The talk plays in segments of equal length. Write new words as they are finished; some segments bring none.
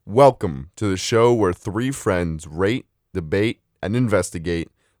Welcome to the show where three friends rate, debate, and investigate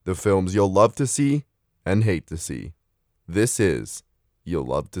the films you'll love to see and hate to see. This is You'll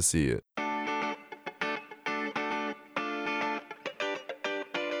Love to See It.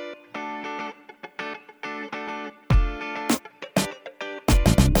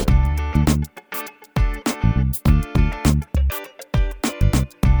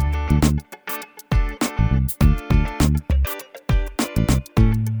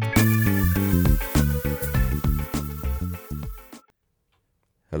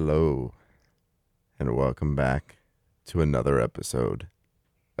 Hello, and welcome back to another episode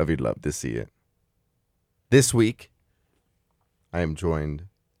of You'd Love to See It. This week, I am joined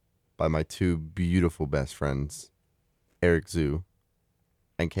by my two beautiful best friends, Eric Zhu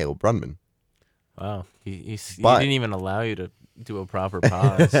and Caleb Brunman. Wow, he didn't even allow you to do a proper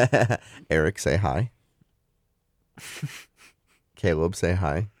pause. Eric, say hi. Caleb, say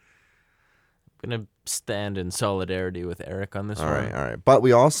hi. I'm going to stand in solidarity with Eric on this one. All right. But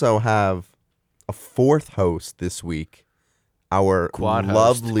we also have a fourth host this week. Our Quad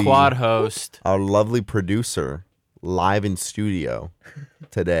host. Our lovely producer, live in studio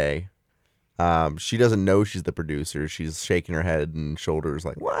today. She doesn't know she's the producer. She's shaking her head and shoulders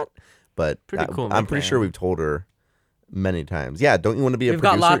like, what? But Pretty cool. I'm pretty sure we've told her many times. Yeah, don't you want to be a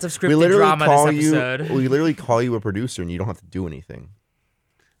producer? We've got lots of scripted drama this episode. We literally call you a producer and you don't have to do anything.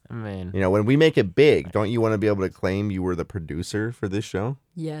 I mean, You know, when we make it big, don't you want to be able to claim you were the producer for this show?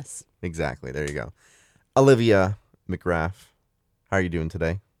 Yes. Exactly. There you go. Olivia McGrath, how are you doing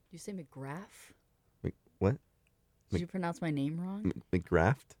today? Did you say McGrath? What? Did you pronounce my name wrong?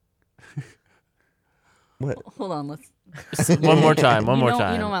 McGrath? What? Hold on, let's... one more time. You know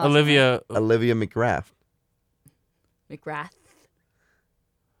my last Olivia. Olivia McGrath. McGrath?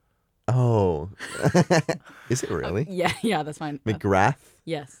 Oh. Is it really? Yeah, that's fine. McGrath?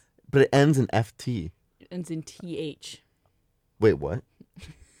 Yes. But it ends in FT. It ends in TH. Wait, what?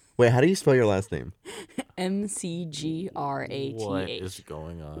 Wait, how do you spell your last name? McGrath. What is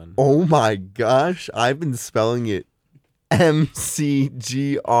going on? Oh my gosh, I've been spelling it McGraft.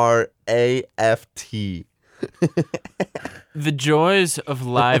 The joys of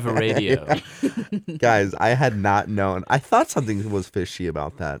live radio. Guys, I had not known. I thought something was fishy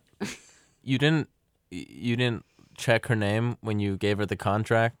about that. You didn't check her name when you gave her the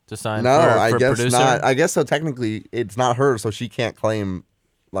contract to sign No, for I guess producer? not. I guess so. Technically, it's not her, so she can't claim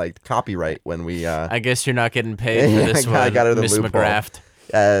like copyright when we. I guess you're not getting paid for this one, I got her the Miss loophole. McGrath.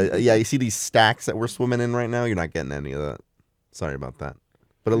 Yeah, you see these stacks that we're swimming in right now? You're not getting any of that. Sorry about that.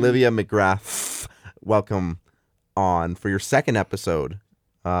 But Olivia McGrath, welcome on for your second episode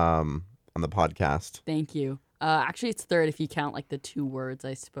on the podcast. Thank you. Actually, it's third if you count like the 2 words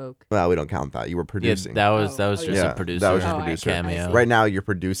I spoke. Well, we don't count that. You were Yeah, producing. that was just yeah. a producer. That was just Oh, producer. cameo. Right now, you're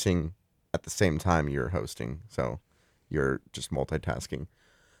producing at the same time you're hosting, so you're just multitasking.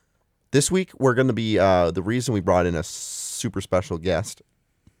 This week, we're going to be, the reason we brought in a super special guest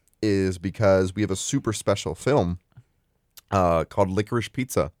is because we have a super special film called Licorice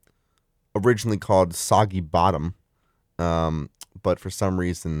Pizza, originally called Soggy Bottom, but for some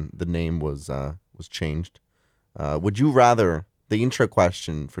reason, the name was changed. Would you rather, the intro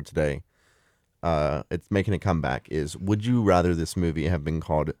question for today, it's making a comeback, is would you rather this movie have been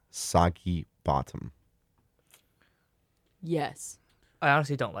called Soggy Bottom? Yes. I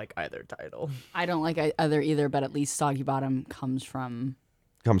honestly don't like either title. I don't like either, but at least Soggy Bottom comes from...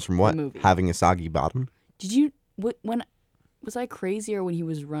 Comes from what? Movie. Having a soggy bottom? Did you... When was I crazy or when he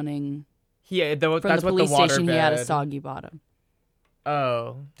was running Yeah, from that's the what police the water station, bed. he had a soggy bottom?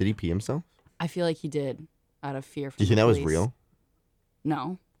 Oh. Did he pee himself? I feel like he did out of fear. Do you think that was real?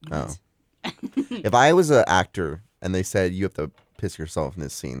 No. Oh. If I was an actor and they said you have to piss yourself in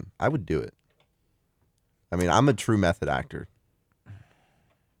this scene, I would do it. I mean, I'm a true method actor.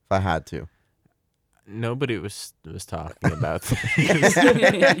 If I had to. Nobody was talking about this.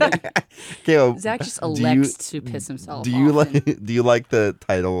 Caleb, Zach just elects to piss himself do you off. do you like the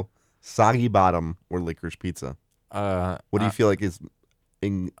title Soggy Bottom or Licorice Pizza? What do you feel like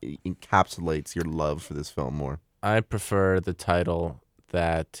encapsulates your love for this film more? I prefer the title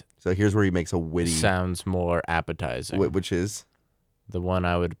that So here's where he makes a witty, sounds more appetizing. which is The one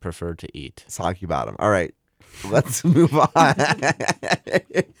I would prefer to eat. Soggy Bottom. All right, let's move on.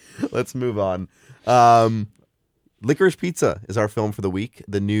 Let's move on. Licorice Pizza is our film for the week.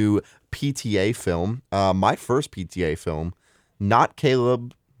 The new PTA film. My first PTA film. Not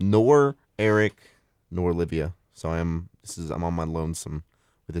Caleb, nor Eric, nor Olivia. So I'm on my lonesome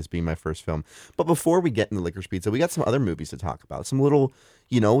with this being my first film. But before we get into Licorice Pizza, we got some other movies to talk about. Some little,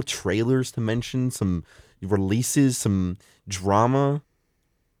 trailers to mention, some releases, some drama.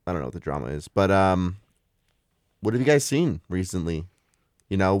 I don't know what the drama is, but what have you guys seen recently?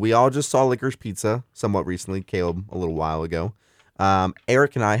 You know, we all just saw Licorice Pizza somewhat recently. Caleb a little while ago.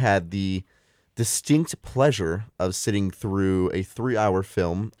 Eric and I had the distinct pleasure of sitting through a 3-hour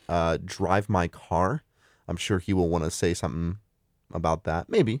film, Drive My Car. I'm sure he will want to say something about that.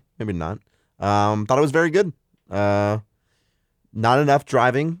 Maybe not. Thought it was very good. Not enough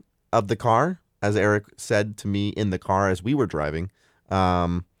driving of the car, as Eric said to me in the car as we were driving.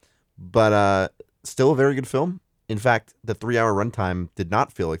 But still a very good film. In fact, the 3-hour runtime did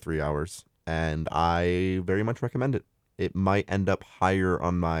not feel like 3 hours, and I very much recommend it. It might end up higher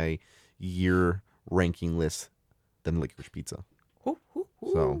on my year ranking list than Licorice Pizza.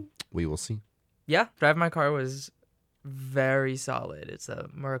 So we will see. Yeah, Drive My Car was very solid. It's a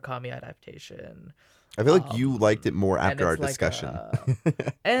Murakami adaptation. I feel like you liked it more and after our it's like discussion.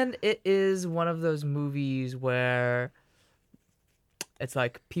 And it is one of those movies where it's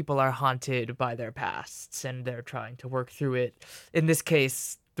like people are haunted by their pasts and they're trying to work through it. In this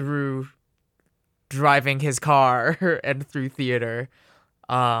case, through driving his car and through theater.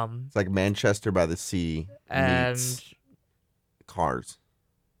 It's like Manchester by the Sea And meets Cars.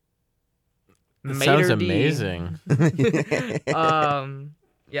 It sounds Mater D. amazing.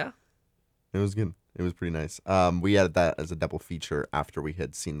 Yeah. It was good. It was pretty nice. We had that as a double feature after we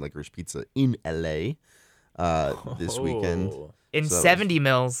had seen Licorice Pizza in LA this weekend. Oh. In So- 70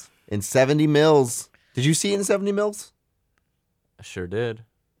 mils. In 70 Mills. Did you see it in 70 Mills? I sure did.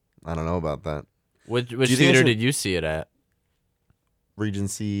 I don't know about that. Which you think I theater should- did you see it at?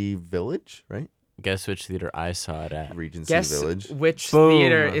 Regency Village, right? Guess which theater I saw it at. Regency Guess Village. which Boom.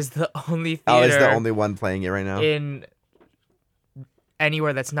 theater is the only theater Oh, is the only one playing it right now? in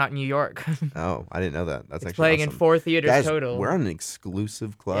anywhere that's not New York. Oh, I didn't know that. That's It's actually playing awesome. in 4 theaters Guys, total. we're on an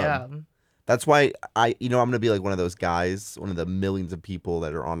exclusive club. Yeah. That's why I'm gonna be like one of those guys, one of the millions of people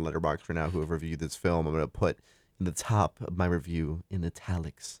that are on Letterboxd right now who have reviewed this film. I'm gonna put in the top of my review in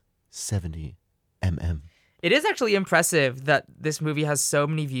italics 70 mm. It is actually impressive that this movie has so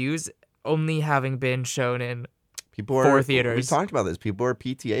many views, only having been shown in. People are 4 theaters. We talked about this. People are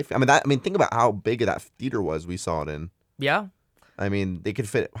PTA. Think about how big that theater was. We saw it in. Yeah. I mean, they could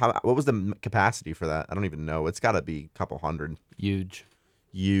fit. What was the capacity for that? I don't even know. It's got to be a couple hundred. Huge,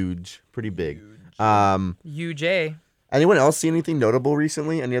 pretty big. UJ. Anyone else see anything notable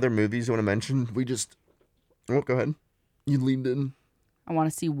recently? Any other movies you want to mention? Go ahead. You leaned in. I want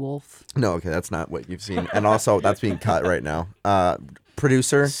to see Wolf. No, okay, that's not what you've seen. And also, that's being cut right now.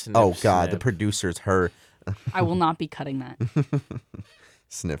 Producer. Snip, oh God, the snip. producer's her. I will not be cutting that.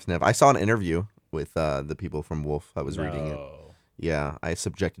 Sniff, sniff. I saw an interview with the people from Wolf. I was reading it. Yeah, I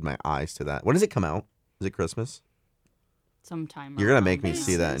subjected my eyes to that. When does it come out? Is it Christmas? Sometime. You're gonna around make me then.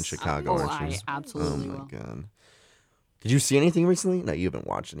 see that in Chicago, Oh, aren't you? I absolutely Oh my will. God. Did you see anything recently? No, you haven't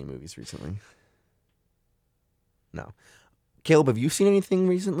watched any movies recently. No. Caleb, have you seen anything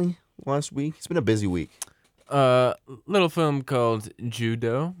recently last week? It's been a busy week. Little film called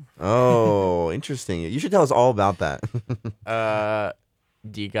Judo. Oh, interesting. You should tell us all about that.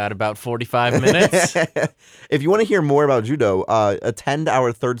 You got about 45 minutes. If you want to hear more about judo, attend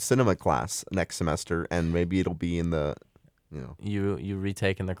our third cinema class next semester, and maybe it'll be in the, You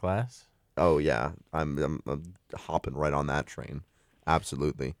retaking the class? Oh yeah, I'm hopping right on that train.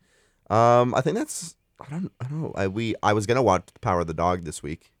 Absolutely. I think that's. I don't know. I was gonna watch Power of the Dog this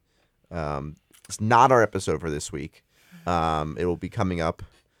week. It's not our episode for this week. It will be coming up.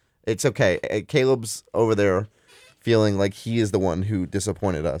 It's okay. Caleb's over there feeling like he is the one who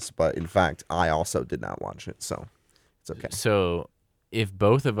disappointed us, but in fact, I also did not watch it, so it's okay. So, if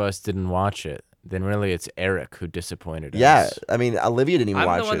both of us didn't watch it, then really it's Eric who disappointed Yeah, us. I mean, Olivia didn't even I'm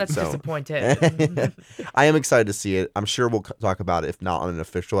watch the one it, that's so disappointed. I am excited to see it. I'm sure we'll talk about it, if not on an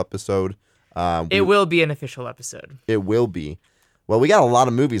official episode. It will be an official episode. It will be. Well, we got a lot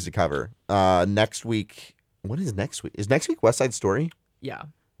of movies to cover. Next week, what is next week? Is next week West Side Story? Yeah.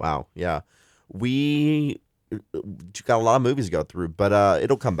 Wow, yeah. We got a lot of movies to go through, but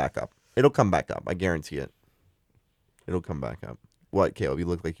it'll come back up. It'll come back up. I guarantee it. It'll come back up. What, Caleb? You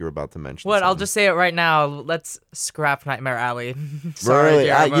look like you were about to mention What? I'll something. just say it right now. Let's scrap Nightmare Alley. Sorry, Really?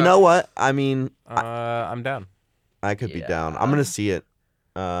 Guillermo. You know what? I mean, I'm down. I could be Yeah. down. I'm gonna see it.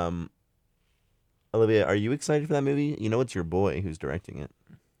 Olivia, are you excited for that movie? You know it's your boy who's directing it,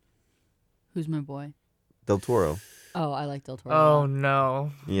 Who's my boy? Del Toro. Oh, I like Del Toro. Oh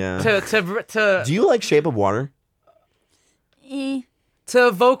no. Yeah. To Do you like Shape of Water? to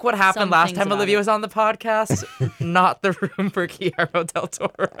evoke what happened Some last things time about Olivia it. was on the podcast, not the room for Guillermo del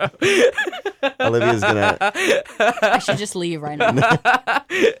Toro. Olivia's gonna. I should just leave right now.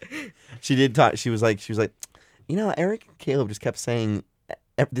 She did talk. She was like, Eric and Caleb just kept saying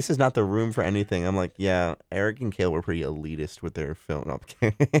this is not the room for anything. I'm like, yeah, Eric and Kale were pretty elitist with their film. No,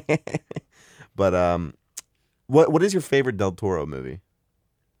 I'm kidding. But what is your favorite Del Toro movie?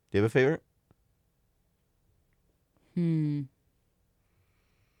 Do you have a favorite?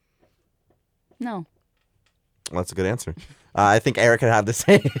 No. Well, that's a good answer. I think Eric had the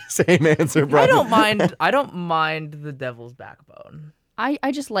same answer, bro. I don't mind The Devil's Backbone.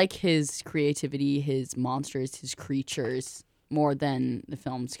 I just like his creativity, his monsters, his creatures more than the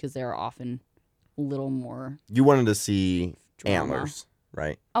films because they're often a little more. You wanted to see Drama. Antlers,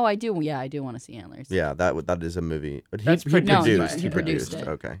 right? Oh, I do. Yeah, I do want to see Antlers. Yeah, that is a movie. But That's he pretty- No, produced. he He produced produced.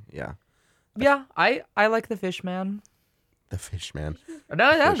 it. Okay, yeah. Yeah, I like The Fishman. The Fish Man. No,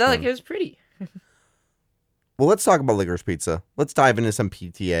 like Fishman. it was pretty. Well, let's talk about licorice pizza. Let's dive into some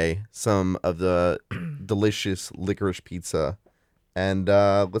PTA, some of the delicious licorice pizza, and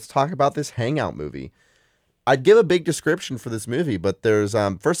let's talk about this Hangout movie. I'd give a big description for this movie, but there's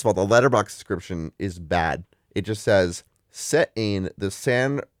first of all, the letterbox description is bad. It just says set in the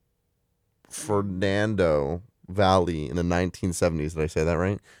San Fernando Valley in the 1970s. Did I say that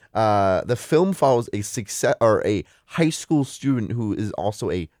right? The film follows a high school student who is also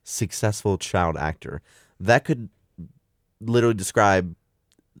a successful child actor. That could literally describe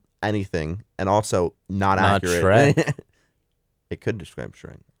anything, and also not accurate. Shrek? It could describe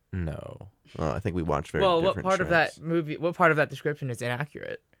Shrek. No. I think we watched very Well, what different part of Shreks. that movie? What part of that description is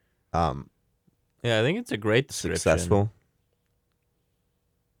inaccurate? Yeah, I think it's a great description. Successful.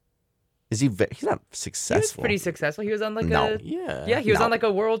 Is he? He's not He was successful. pretty successful. He was on like No. Yeah. he was No. on like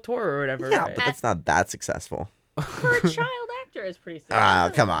a world tour or whatever. Yeah, right? but that's not that successful. For a child actor, it's pretty.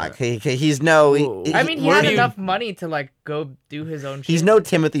 Come on. He's no. I mean, he Where had do you- enough money to like go do his own. He's shit. no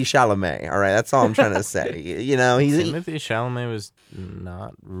Timothy Chalamet. All right, that's all I'm trying to say. You know, he's. Timothy Chalamet was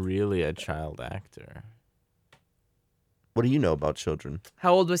not really a child actor. What do you know about children?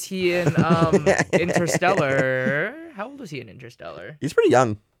 How old was he in Interstellar? How old was he in Interstellar? He's pretty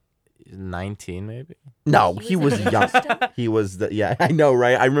young. 19 maybe. No, He he was was in young. Interstellar? He was yeah, I know,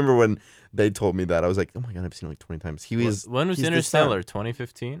 right? I remember when they told me that. I was like, oh my god, I've seen it like 20 times. He was When was he's the Interstellar?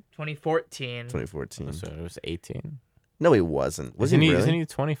 2015. 2014. 2014. So it was 18. No, he wasn't. Was Isn't he he? really? Isn't he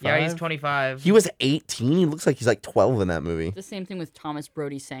 25? Yeah, he's 25. He was 18. He looks like he's like 12 in that movie. The same thing with Thomas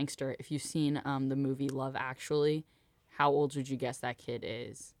Brody Sangster. If you've seen the movie Love Actually, how old would you guess that kid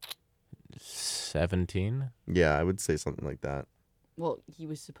is? 17, Yeah, I would say something like that. Well, he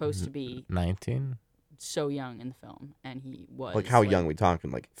was supposed to be 19, so young in the film, and he was. Like how young we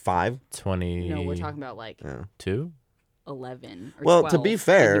talking? Like 5? 22. No, we're talking about like Yeah. 11 or Well, 12, to be and he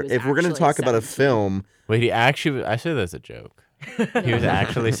fair, was if we're gonna actually talk about a 17. film, Wait, he actually? I said that's a joke. He was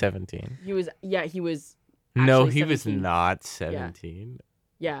actually 17. He was. Yeah, he was. No, actually he was 17. not 17.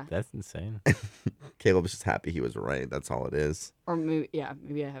 Yeah, That's insane. Caleb was just happy he was right. That's all it is. or maybe. Yeah,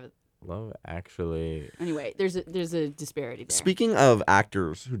 maybe I have it. Love Actually. Anyway, there's a disparity there. Speaking of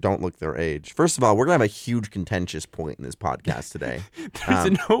actors who don't look their age, first of all, we're gonna have a huge contentious point in this podcast today.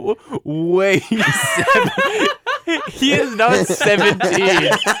 There's no way he's he is not 17.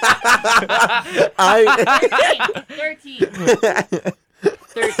 I 13.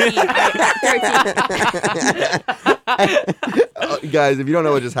 13. guys, if you don't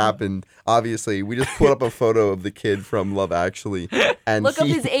know what just happened, obviously we just put up a photo of the kid from Love Actually, and Look up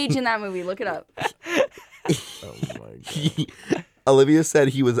his age in that movie. Look it up. Oh my god. Olivia said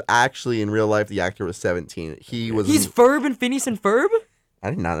he was actually in real life. The actor was 17. He was. He's Ferb and Phineas and Ferb? I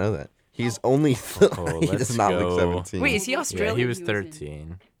did not know that. He's only. Oh, he let's does not look go. 17. Wait, is he Yeah, Australian? he was He was in-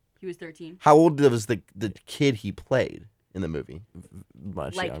 13. He was 13. How old was the kid he played in the movie?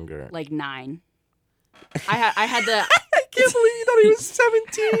 Much Like younger. like 9. I had the. I can't believe you thought he was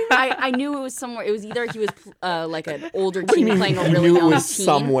 17. I knew it was somewhere. It was either he was like an older What do you teen mean playing a you really knew it young was teen.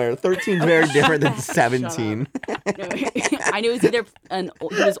 somewhere? 13 is very different than 17. No, I knew it was either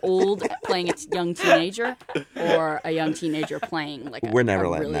he was old playing a young teenager or a young teenager playing like a We're never a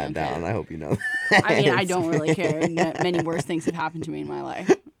letting really that young down. kid. I hope you know. I mean, I don't really care. Many worse things have happened to me in my life.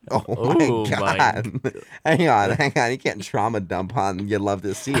 Oh Oh my my god. Hang on. You can't trauma dump on You Love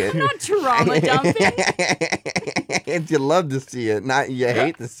to See It. Not trauma dumping. You love to see it, not you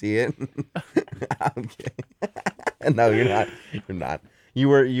hate to see it. I'm kidding. No, you're not. You're not. You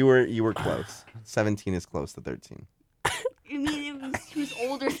were close. 17 is close to 13. I mean, he was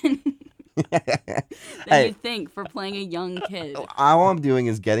older than Hey. you'd think for playing a young kid. All I'm doing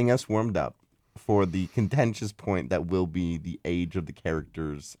is getting us warmed up for the contentious point that will be the age of the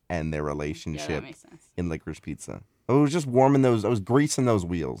characters and their Yeah, relationship that makes sense. in Licorice Pizza. I was just warming those. I was greasing those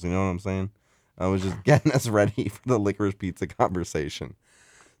wheels. You know what I'm saying? I was just getting us ready for the Licorice Pizza conversation.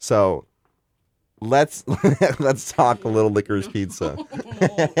 So, let's talk a little licorice pizza.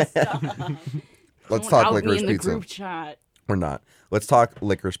 Let's talk Out me licorice in the pizza. group chat. We're not. Let's talk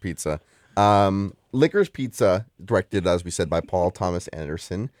licorice pizza. Licorice Pizza, directed as we said by Paul Thomas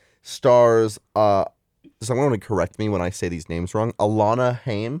Anderson, stars. Someone to correct me when I say these names wrong. Alana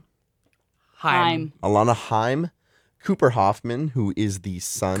Haim. Heim. Alana Haim. Cooper Hoffman, who is the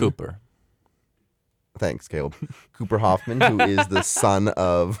son. Cooper. Thanks, Caleb. Cooper Hoffman, who is the son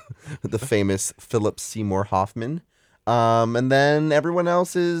of the famous Philip Seymour Hoffman. And then everyone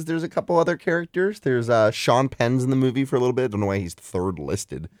else is, there's a couple other characters. There's Sean Penn's in the movie for a little bit. I don't know why he's third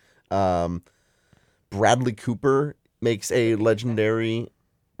listed. Bradley Cooper makes a legendary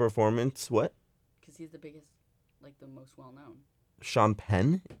performance. What? Because he's the biggest, like the most well known. Sean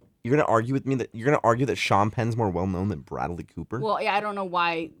Penn? You're gonna argue with me that Sean Penn's more well known than Bradley Cooper? Well, yeah, I don't know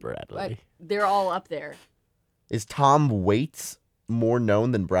why. Bradley. They're all up there. Is Tom Waits more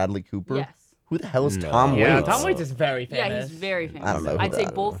known than Bradley Cooper? Yes. Who the hell is No. Tom Yeah, Waits? Tom Waits is very Yeah, famous. he's very famous. I don't know who I'd say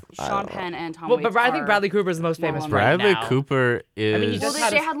that both is. I Sean don't know. Penn and Tom Well, Waits but I think are- Bradley Cooper is the most famous well, right Bradley now. Cooper is. mean, he Well, just they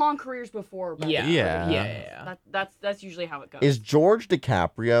had a- had long careers before. Bradley Yeah. Cooper. Yeah. Yeah. That's usually how it goes. Is George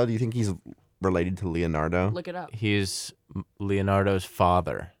DiCaprio, do you think he's related to Leonardo? Look it up. He's Leonardo's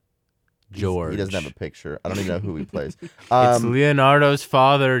father, George. He doesn't have a picture. I don't even know who he plays. It's Leonardo's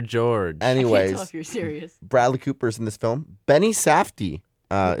father, George. I can't tell Anyways, if you're serious. Bradley Cooper's in this film. Benny Safdie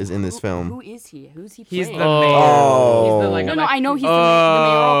is in this film. Who is he? Who's he He's playing? the Oh. mayor. Oh. He's the like. No, I know he's the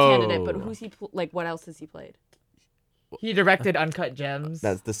mayoral candidate, but Oh. who's he? Like, what else has he played? He directed Uncut Gems.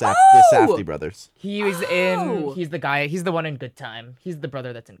 That's the Oh! Safdie brothers. He was Oh! in. He's the guy. He's the one in Good Time. He's the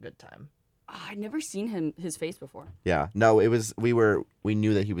brother that's in Good Time. Oh, I'd never seen his face before. Yeah. No, it was we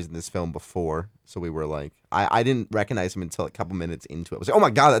knew that he was in this film before, so we were like I didn't recognize him until a couple minutes into it. I was like, "Oh my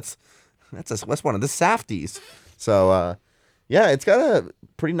god, that's one of the Safdies." So yeah, it's got a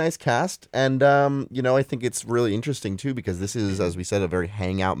pretty nice cast, and I think it's really interesting too because this is, as we said, a very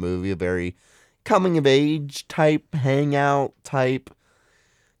hangout movie, a very coming of age type hangout type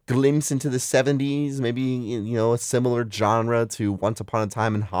glimpse into the 70s, maybe a similar genre to Once Upon a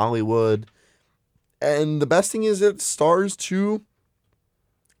Time in Hollywood. And the best thing is it stars two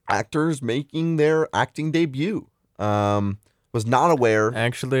actors making their acting debut. Was not aware.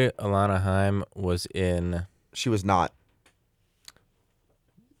 Actually, Alana Haim was in. She was not.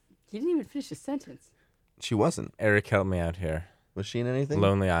 He didn't even finish his sentence. She wasn't. Eric, help me out here. Was she in anything?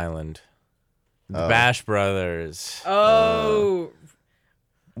 Lonely Island. The Oh. Bash Brothers. Oh.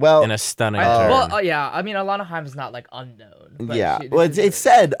 Well, In a stunning I, turn. well, yeah. I mean, Alana Haim's not like unknown. But yeah. this Well, is it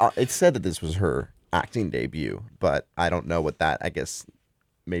said that this was her acting debut, but I don't know what that. I guess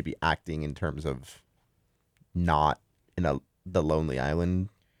maybe acting in terms of not in the Lonely Island.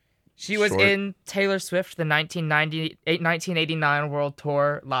 She was short. in Taylor Swift, the 1989 World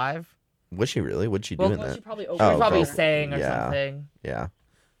Tour live. Was she really? What'd she do Well, in Well, that? she probably She Oh, was probably okay. sang or Yeah. something. Yeah.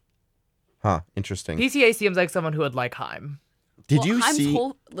 Huh. Interesting. PTA seems like someone who would like Haim. Did you Haim's see?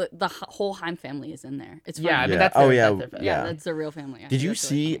 the whole Heim family is in there? It's funny. Yeah, I mean Yeah. that's Oh, their, yeah, that's their family. yeah, yeah. that's a real family. Did Actually, you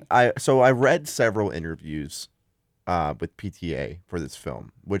that's really see? funny. I read several interviews with PTA for this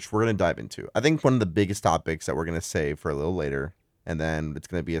film, which we're gonna dive into. I think one of the biggest topics that we're gonna save for a little later, and then it's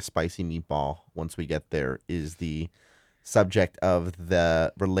gonna be a spicy meatball once we get there, is the subject of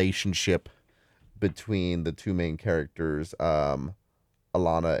the relationship between the two main characters, Alana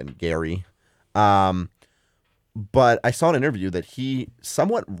and Gary. But I saw an interview that he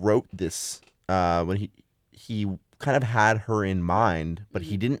somewhat wrote this when he kind of had her in mind, but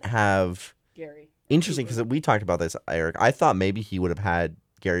he didn't have. Gary. Interesting, because we talked about this, Eric. I thought maybe he would have had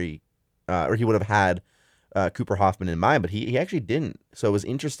Gary, or he would have had Cooper Hoffman in mind, but he actually didn't. So it was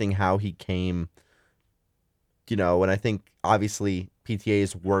interesting how he came. And I think obviously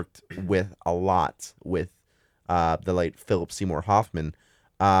PTA's worked with a lot with the late Philip Seymour Hoffman.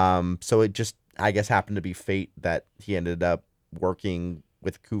 So it just, I guess, happened to be fate that he ended up working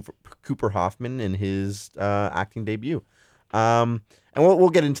with Cooper Hoffman in his acting debut. And we'll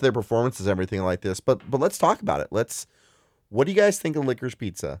get into their performances and everything like this, but let's talk about it. What do you guys think of Licorice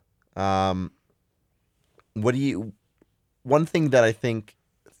Pizza? One thing that I think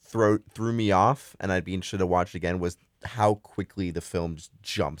threw me off, and I'd be interested to watch it again, was how quickly the film just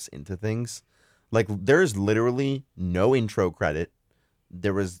jumps into things. Like, there's literally no intro credit.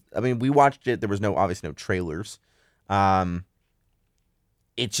 We watched it. There was obviously no trailers.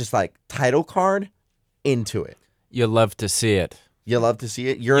 It's just like title card into it. You love to see it. You love to see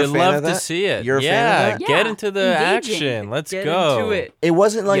it. You're You a fan love of that? to see it. You're a yeah, fan of that? get Yeah, into the engaging. action. Let's Get go. into it. It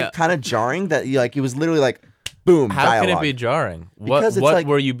wasn't like Yeah. kind of jarring that it was literally like boom. How dialogue. can it be jarring? Because it's What like-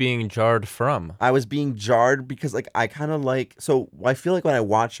 were you being jarred from? I was being jarred because I kind of so I feel like when I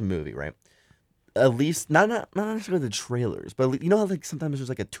watch a movie, right? at least not necessarily the trailers, but you know how like sometimes there's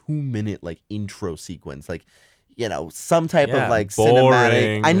like a 2-minute like intro sequence, like some type of Yeah, like boring.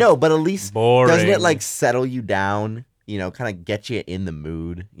 cinematic. I know, but at least Boring. doesn't it like settle you down? Kind of get you in the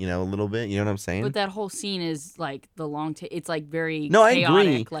mood, a little bit. You know what I'm saying? But that whole scene is like the long take. It's like very No, I chaotic.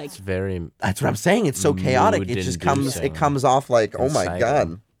 agree. Like It's very That's what I'm saying. It's so chaotic. It just comes. It comes off like, oh my Exciting.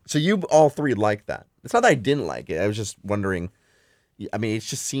 god. So you all three like that. It's not that I didn't like it. I was just wondering. I mean, it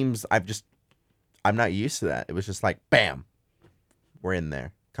just seems I'm not used to that. It was just like, bam, we're in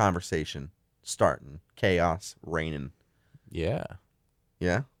there. Conversation starting. Chaos reigning. yeah.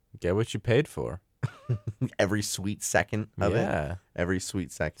 Yeah. Get what you paid for. Every sweet second of it. Yeah. Every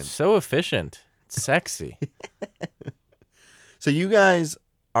sweet second. So efficient. It's sexy. So you guys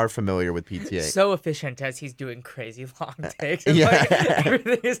are familiar with PTA. So efficient as he's doing crazy long takes. yeah. Like,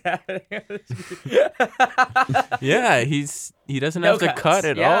 everything is happening. Yeah, he doesn't No have to cuts, cut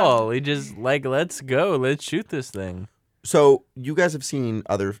at yeah. all. He just like, let's go. Let's shoot this thing. So you guys have seen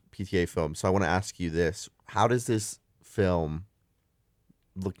other PTA films. So I want to ask you this. How does this film,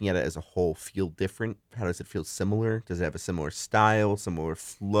 looking at it as a whole, feel different? How does it feel similar? Does it have a similar style, similar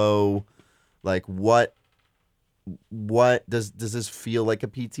flow? Like what does this feel like a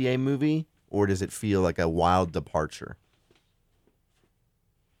PTA movie, or does it feel like a wild departure?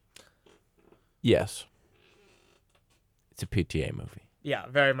 Yes. It's a PTA movie. Yeah,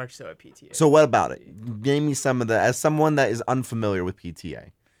 very much so a PTA. So what about it? Name me some of the, as someone that is unfamiliar with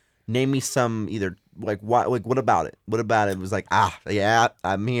PTA. Name me some either what about it? What about it was like, yeah,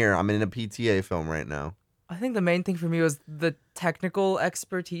 I'm here. I'm in a PTA film right now. I think the main thing for me was the technical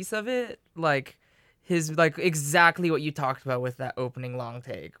expertise of it. Like his exactly what you talked about with that opening long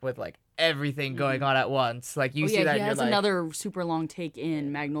take with like everything going on at once. Like you see that he and has you're like, another super long take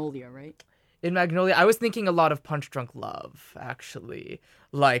in Magnolia, right? in Magnolia, I was thinking a lot of Punch Drunk Love, actually.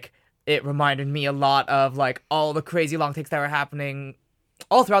 Like, it reminded me a lot of, like, all the crazy long takes that were happening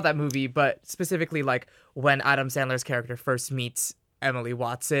all throughout that movie, but specifically, like, when Adam Sandler's character first meets Emily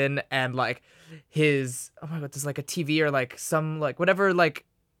Watson and, like, his, oh my god, there's, like, a TV or, like, some, like, whatever, like,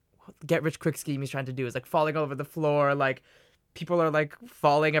 get-rich-quick scheme he's trying to do is, like, falling all over the floor, like, people are, like,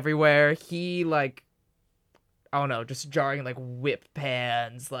 falling everywhere. He, like, I don't know, just jarring, like, whip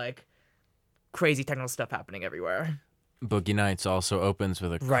pans, like, crazy technical stuff happening everywhere. Boogie Nights also opens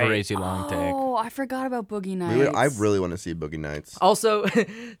with a Right. crazy long take. Oh, I forgot about Boogie Nights. I really want to see Boogie Nights. Also,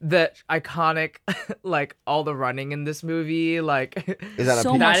 the iconic, like, all the running in this movie, like, Is that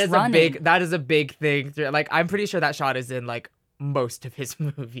So a much running. that is a big thing. Like, I'm pretty sure that shot is in, like, most of his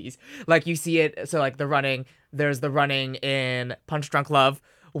movies. Like, you see it, so, like, there's the running in Punch Drunk Love,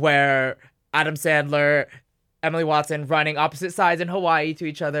 where Adam Sandler, Emily Watson running opposite sides in Hawaii to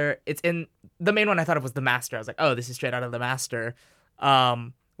each other. It's in the main one I thought of was The Master. I was like, oh, this is straight out of The Master.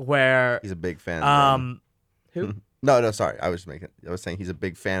 Where He's a big fan. Of who? no, sorry. I was saying he's a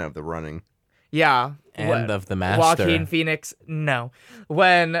big fan of the running. Yeah. And of The Master. Joaquin Phoenix. No.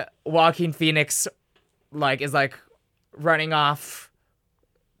 When Joaquin Phoenix like is like running off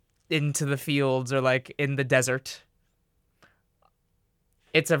into the fields or like in the desert.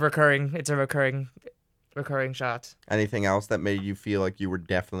 It's a recurring shot. Anything else that made you feel like you were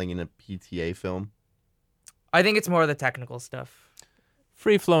definitely in a PTA film? I think it's more of the technical stuff.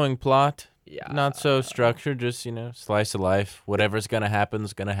 Free flowing plot. Yeah. Not so structured, just, slice of life. Whatever's going to happen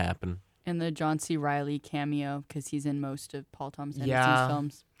is going to happen. And the John C. Reilly cameo, because he's in most of Paul Thomas Anderson's Yeah.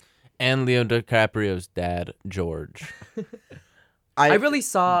 films. And Leo DiCaprio's dad, George. I really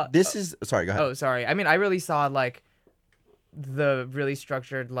saw Sorry, go ahead. Oh, sorry. I mean, I really saw like the really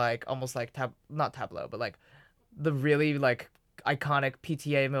structured, like almost like not tableau, but like the really like iconic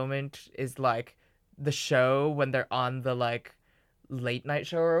PTA moment is like the show when they're on the like late night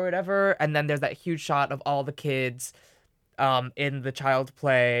show or whatever, and then there's that huge shot of all the kids in the child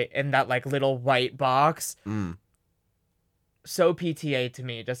play in that like little white box. Mm. So PTA to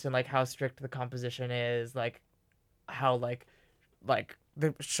me, just in like how strict the composition is, like how like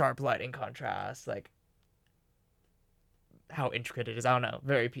the sharp lighting contrast, like how intricate it is. I don't know.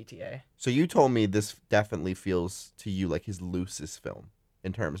 Very PTA. So you told me this definitely feels to you like his loosest film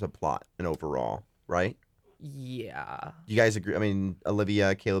in terms of plot and overall, right? Yeah. You guys agree? I mean,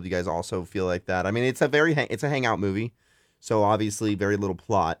 Olivia, Caleb, you guys also feel like that? I mean, it's a hangout movie, so obviously very little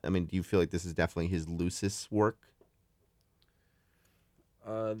plot. I mean, do you feel like this is definitely his loosest work?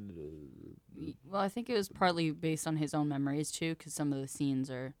 Well, I think it was partly based on his own memories too, because some of the scenes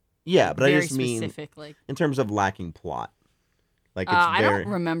are Yeah, but I very just mean specific. Like, in terms of lacking plot. Like it's I very.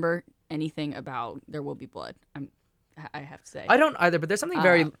 don't remember anything about There Will Be Blood. I have to say, I don't either, but there's something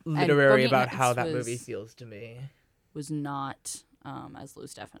very and literary Boogie about Nights how that was- movie feels to me. was not as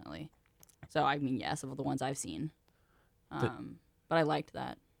loose, definitely. So I mean, yes, of the ones I've seen. But I liked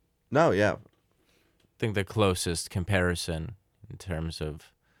that. No, yeah. I think the closest comparison in terms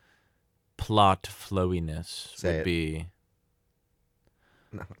of plot flowiness Say would it. be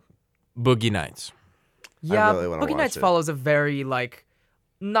Boogie Nights. Yeah, really wanna Boogie watch Nights it. follows a very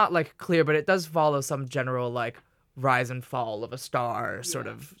not clear, but it does follow some general rise and fall of a star sort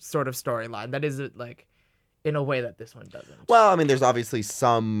of storyline. That is in a way that this one doesn't. Well, I mean, there's obviously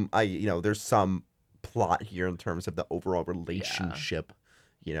some, there's some plot here in terms of the overall relationship,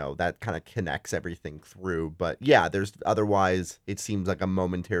 that kind of connects everything through. But yeah, there's otherwise, it seems like a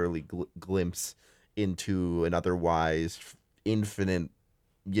momentarily glimpse into an otherwise infinite,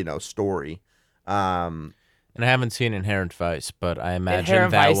 story. And I haven't seen Inherent Vice, but I imagine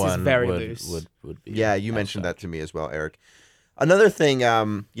Inherent that Vice is one very would, loose. would be. Yeah, you as mentioned that such. to me as well, Eric. Another thing,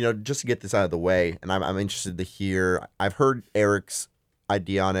 just to get this out of the way, and I'm interested to hear. I've heard Eric's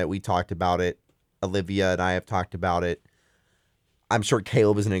idea on it. We talked about it. Olivia and I have talked about it. I'm sure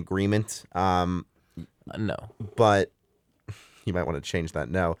Caleb is in agreement, No. but you might want to change that.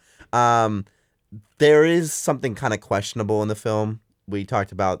 No, there is something kind of questionable in the film. We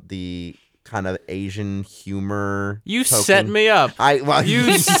talked about the kind of Asian humor. You token. set me up.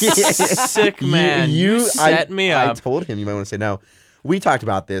 You sick man. You set me I up. told him you might want to say no. We talked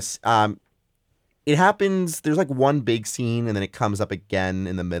about this. It happens. There's like one big scene, and then it comes up again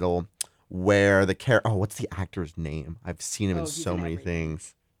in the middle where the what's the actor's name? I've seen him in he's so in many everything.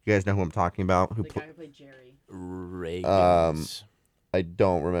 things. You guys know who I'm talking about? The guy who played Jerry. Reagan's. I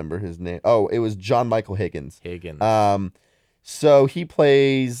don't remember his name. Oh, it was John Michael Higgins. Higgins. So he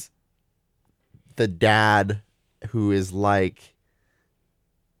plays the dad who is like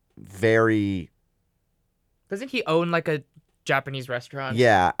very Doesn't he own a Japanese restaurant?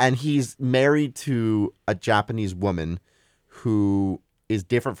 yeah, and he's married to a Japanese woman who is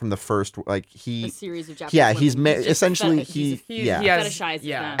different from the first. Like A series of Japanese yeah, he's women. Just essentially he's yeah, he has- fetishizes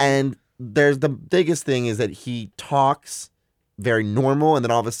yeah. them. and there's the biggest thing is that he talks very normal, and then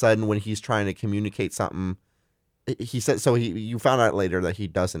all of a sudden when he's trying to communicate something, he said so. You found out later that he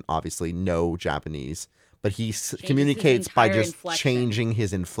doesn't obviously know Japanese, but he his communicates by entire just inflection. changing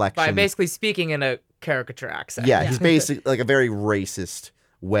his inflection. By basically speaking in a caricature accent. Yeah, he's basically like a very racist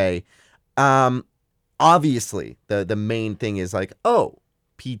way. Obviously, the main thing is like, oh,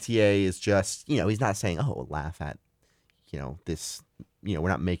 PTA is just, he's not saying, oh, laugh at, this, we're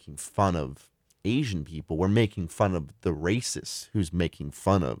not making fun of Asian people. We're making fun of the racist who's making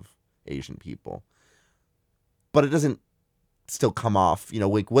fun of Asian people. But it doesn't still come off,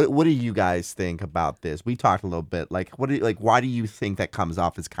 like what do you guys think about this? We talked a little bit, like why do you think that comes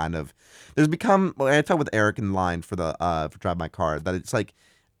off as kind of there's become I talked with Eric in line for the for Drive My Car that it's like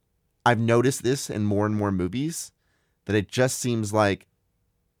I've noticed this in more and more movies that it just seems like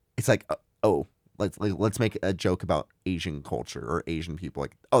it's like oh let's make a joke about Asian culture or Asian people,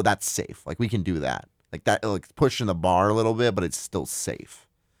 like, oh, that's safe, like we can do that, like that, like pushing the bar a little bit, but it's still safe,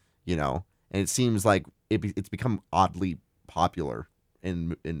 and it seems like it's become oddly popular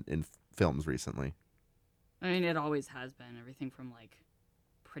in films recently. I mean, it always has been. Everything from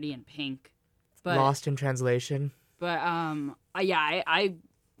Pretty in Pink, but Lost in Translation. I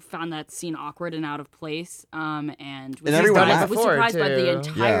found that scene awkward and out of place. And was everyone surprised, laughed. was surprised by the Before, too.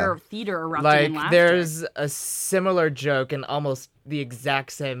 entire theater erupting in laughter. There's a similar joke in almost the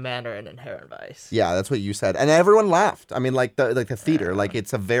exact same manner in Inherent Vice. Yeah, that's what you said, and everyone laughed. I mean, like the theater, like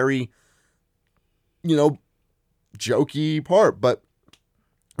it's a very, jokey part. But,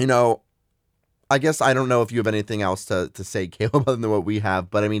 I guess I don't know if you have anything else to say, Caleb, other than what we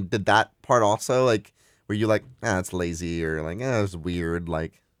have. But I mean, did that part also were you like, it's lazy, or like, it's weird,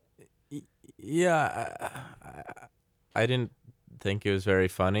 like? Yeah, I didn't think it was very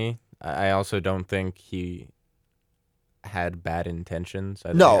funny. I also don't think he had bad intentions.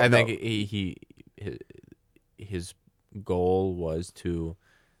 I think his goal was to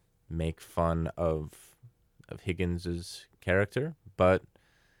make fun of Higgins's character, but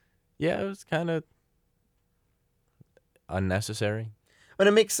yeah, it was kind of unnecessary. But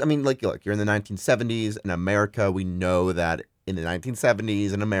it makes, look, you're in the 1970s in America. We know that in the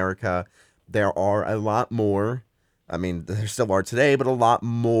 1970s in America, there are a lot more, there still are today, but it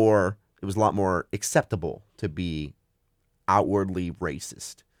was a lot more acceptable to be outwardly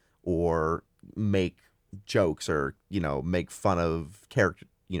racist or make jokes or, make fun of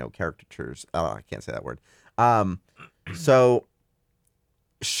caricatures. Oh, I can't say that word. So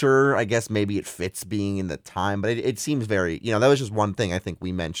sure, I guess maybe it fits being in the time, but it seems very, that was just one thing I think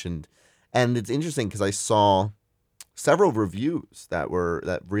we mentioned. And it's interesting because I saw several reviews that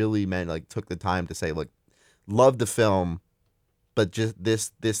really took the time to say, look, love the film, but just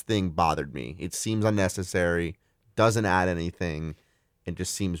this thing bothered me. It seems unnecessary, doesn't add anything, and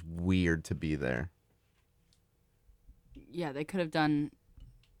just seems weird to be there. Yeah, they could have done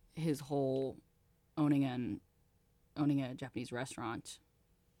his whole owning a Japanese restaurant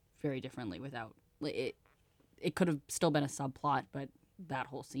very differently without like, it. It could have still been a subplot, but that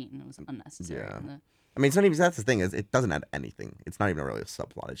whole scene was unnecessary. Yeah. And I mean, it's not even, that's the thing, is it doesn't add anything. It's not even really a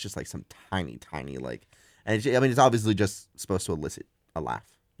subplot. It's just like some tiny, like, and it's, I mean, it's obviously just supposed to elicit a laugh,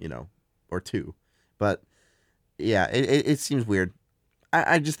 or two. But yeah, it seems weird.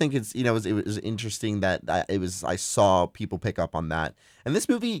 I just think it's, it was interesting that I saw people pick up on that. And this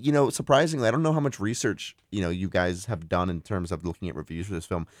movie, surprisingly, I don't know how much research, you guys have done in terms of looking at reviews for this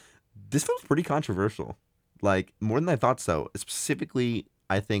film. This film's pretty controversial. Like, more than I thought so. Specifically,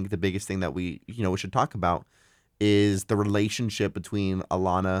 I think the biggest thing that we should talk about is the relationship between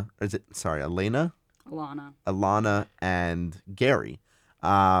Alana and Gary.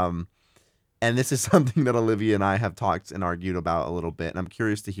 And this is something that Olivia and I have talked and argued about a little bit. And I'm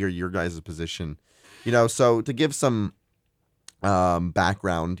curious to hear your guys' position. So to give some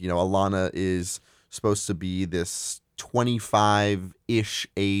background, Alana is supposed to be this 25-ish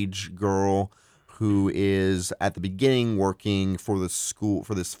age girl who is at the beginning working for the school,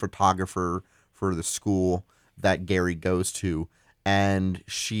 for this photographer for the school that Gary goes to. And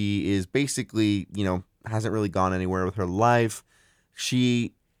she is basically, hasn't really gone anywhere with her life.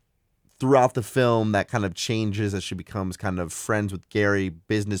 Throughout the film, that kind of changes as she becomes kind of friends with Gary,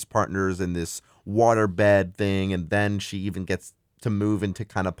 business partners in this waterbed thing. And then she even gets to move into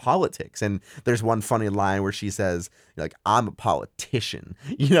kind of politics. And there's one funny line where she says, like, I'm a politician,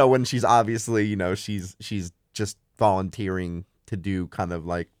 when she's obviously, she's just volunteering to do kind of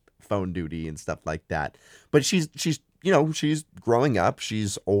like phone duty and stuff like that. But she's growing up.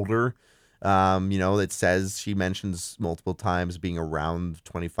 She's older. It says, she mentions multiple times being around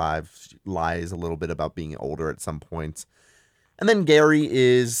 25. She lies a little bit about being older at some points. And then Gary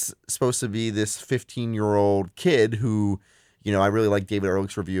is supposed to be this 15-year-old kid who, I really like David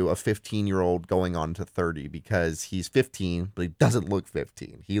Ehrlich's review of 15-year-old going on to 30 because he's 15, but he doesn't look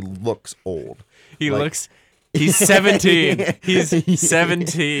 15. He looks old. He's 17. He's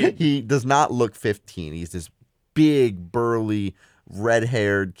 17. He does not look 15. He's this big, burly,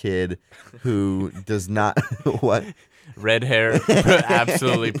 red-haired kid who does not what? Red hair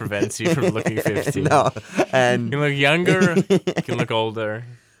absolutely prevents you from looking 15. No, and you can look younger, you can look older.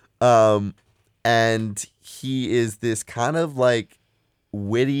 And he is this kind of like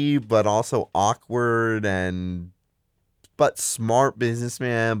witty but also awkward but smart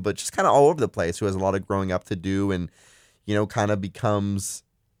businessman, but just kind of all over the place, who has a lot of growing up to do, and kind of becomes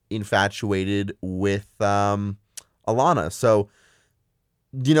infatuated with Alana. So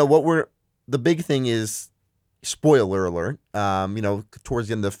the big thing is, spoiler alert, towards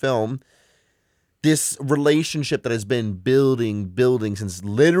the end of the film, this relationship that has been building since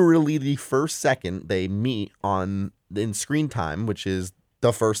literally the first second they meet in screen time, which is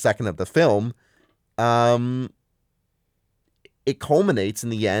the first second of the film, it culminates in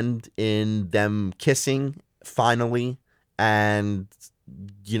the end in them kissing finally and,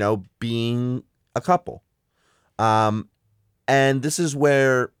 being a couple. And this is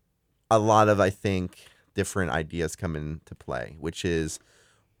where a lot of, I think, different ideas come into play, which is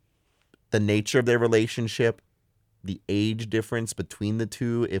the nature of their relationship, the age difference between the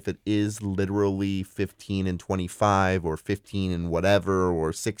two, if it is literally 15 and 25 or 15 and whatever,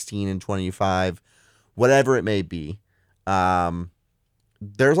 or 16 and 25, whatever it may be.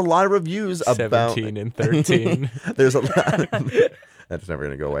 There's a lot of reviews about 17 and 13. There's a lot of, that's never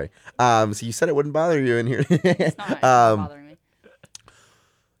going to go away. So you said it wouldn't bother you in here. it's not bothering me.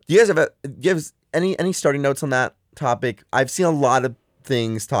 Do you guys have any starting notes on that topic? I've seen a lot of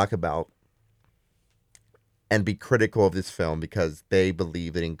things talk about and be critical of this film because they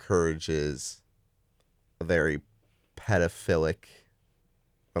believe it encourages a very pedophilic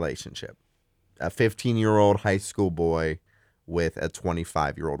relationship. A 15-year-old high school boy with a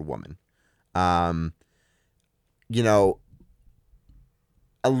 25-year-old woman.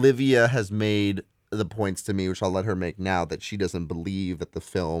 Olivia has made the points to me, which I'll let her make now, that she doesn't believe that the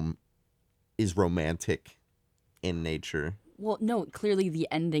film is romantic in nature. Well, no, clearly the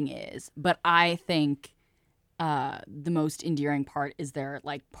ending is, but I think the most endearing part is their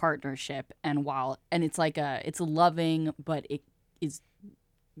like partnership, and it's like it's loving, but it is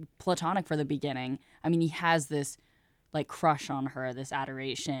platonic for the beginning. I mean, he has this like crush on her, this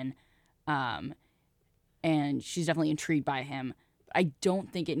adoration, and she's definitely intrigued by him. I don't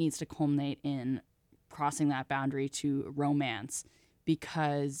think it needs to culminate in crossing that boundary to romance,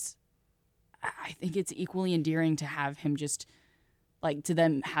 because I think it's equally endearing to have him just like to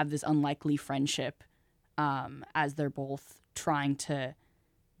them have this unlikely friendship as they're both trying to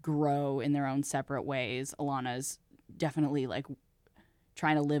grow in their own separate ways. Alana's definitely like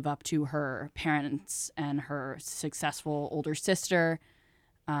trying to live up to her parents and her successful older sister,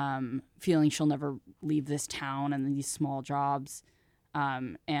 feeling she'll never leave this town and these small jobs.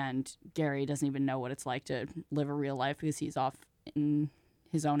 And Gary doesn't even know what it's like to live a real life because he's off in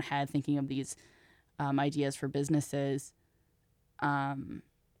his own head thinking of these ideas for businesses. And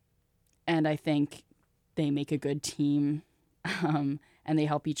I think they make a good team, and they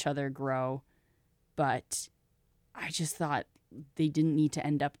help each other grow. But I just thought they didn't need to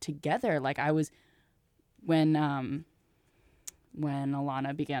end up together. Like I was when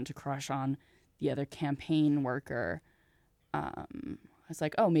Alana began to crush on the other campaign worker, I was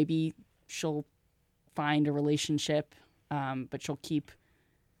like, oh, maybe she'll find a relationship, but she'll keep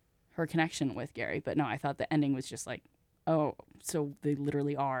her connection with Gary. But no, I thought the ending was just like, oh, so they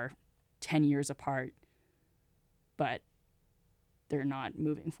literally are 10 years apart, but they're not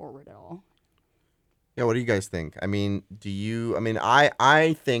moving forward at all. Yeah, what do you guys think? I mean,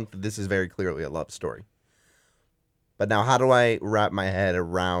 I think that this is very clearly a love story. But now how do I wrap my head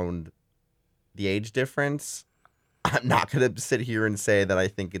around the age difference? I'm not going to sit here and say that I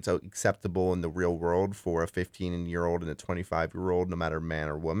think it's acceptable in the real world for a 15-year-old and a 25-year-old, no matter man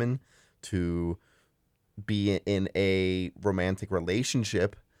or woman, to be in a romantic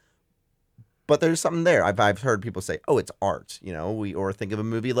relationship. But there's something there. I've heard people say, "Oh, it's art," or think of a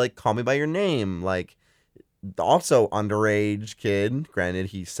movie like Call Me by Your Name, like also underage kid. Granted,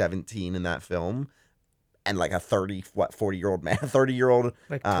 he's 17 in that film, and like a 40-year-old man, 30-year-old,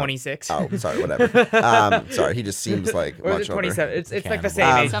 like 26. Oh, sorry, whatever. Sorry, he just seems like or much is it 27? older. It's like the Cannibal.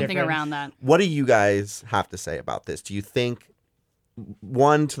 same age Something difference. around that. What do you guys have to say about this? Do you think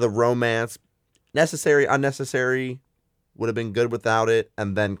one, to the romance, necessary, unnecessary, would have been good without it,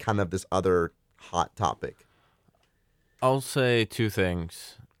 and then kind of this other hot topic? I'll say two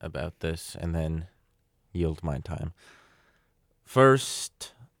things about this and then yield my time.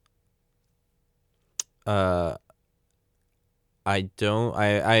 First, I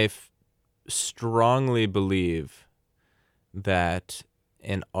strongly believe that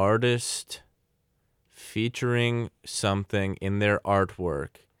an artist featuring something in their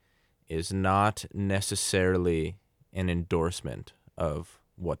artwork is not necessarily an endorsement of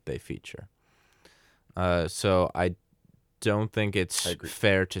what they feature. So I don't think it's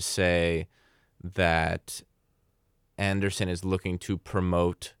fair to say that Anderson is looking to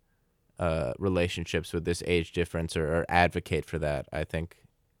promote relationships with this age difference or advocate for that. I think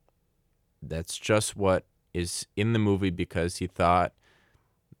that's just what is in the movie because he thought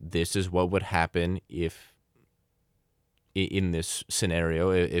this is what would happen if in this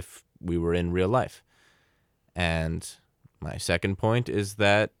scenario if we were in real life. And my second point is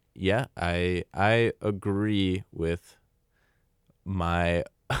that, yeah, I agree with my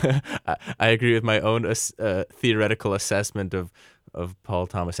I agree with my own theoretical assessment of Paul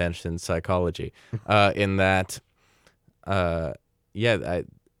Thomas Anderson's psychology, in that, I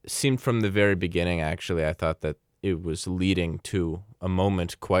seemed from the very beginning, actually, I thought that it was leading to a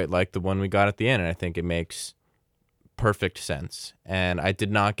moment quite like the one we got at the end, and I think it makes perfect sense. And I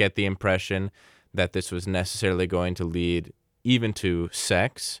did not get the impression that this was necessarily going to lead even to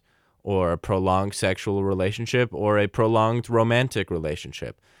sex or a prolonged sexual relationship or a prolonged romantic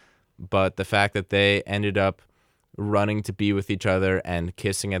relationship. But the fact that they ended up running to be with each other and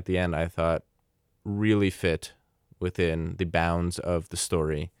kissing at the end, I thought really fit within the bounds of the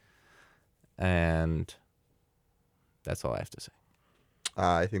story. And that's all I have to say.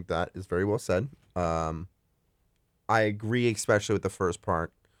 I think that is very well said. I agree, especially with the first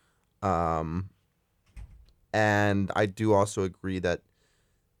part. And I do also agree that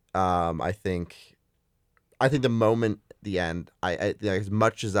I think the moment, the end, I as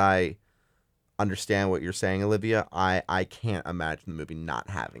much as I understand what you're saying, Olivia, I can't imagine the movie not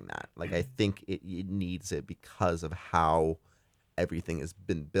having that. Like, I think it needs it because of how everything has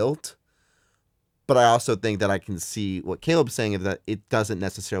been built. But I also think that I can see what Caleb's saying, is that it doesn't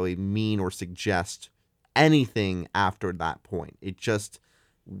necessarily mean or suggest anything after that point. It just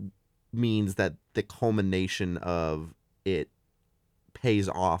means that the culmination of it pays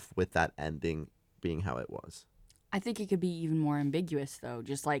off with that ending being how it was. I think it could be even more ambiguous, though,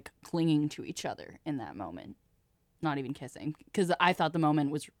 just like clinging to each other in that moment, not even kissing. Because I thought the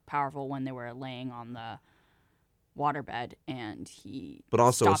moment was powerful when they were laying on the waterbed and he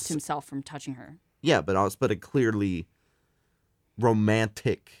stopped himself from touching her. Yeah, but a clearly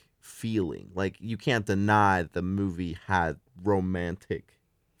romantic feeling. Like, you can't deny the movie had romantic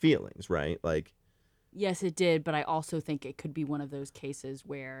feelings, right? Like, Yes, it did, but I also think it could be one of those cases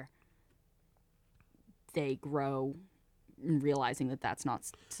where they grow realizing that that's not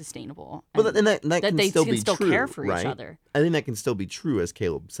sustainable. But and that that can they still can be still true, care for right? each other. I think that can still be true, as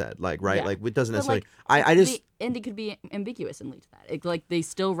Caleb said. Like, right? Yeah. Like, it doesn't But, necessarily. like, I just. the ending could be ambiguous and lead to that. Like they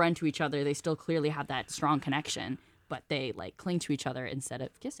still run to each other. They still clearly have that strong connection, but they like cling to each other instead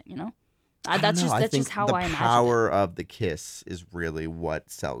of kissing. You know, I don't that's know. just I that's think just how the I imagine power of the kiss is really what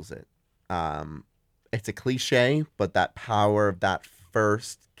sells it. It's a cliche, but that power of that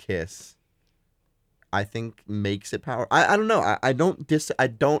first kiss, I think, makes it power. I don't know. I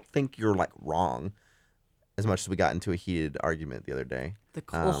don't think you're like wrong. As much as we got into a heated argument the other day, it.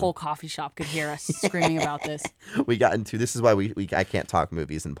 The whole coffee shop could hear us screaming about this. we got into. This is why I can't talk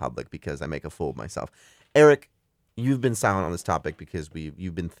movies in public because I make a fool of myself. Eric, you've been silent on this topic because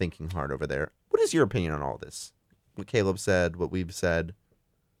you've been thinking hard over there. What is your opinion on all this? What Caleb said, what we've said,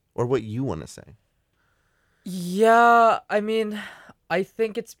 or what you want to say? Yeah, I mean, I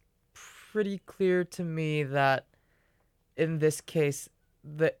think it's pretty clear to me that in this case,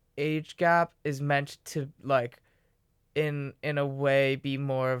 the age gap is meant to like, in a way, be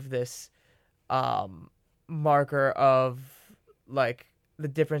more of this, marker of like the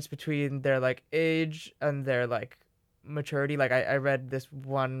difference between their like age and their like maturity. Like I read this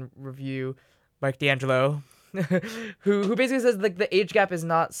one review, Mike D'Angelo, who basically says like the age gap is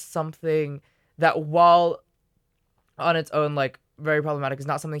not something that, while on its own like very problematic, is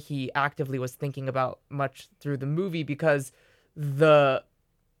not something he actively was thinking about much through the movie, because the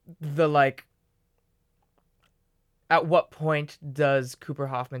like, at what point does Cooper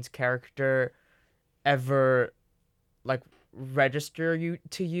Hoffman's character ever like register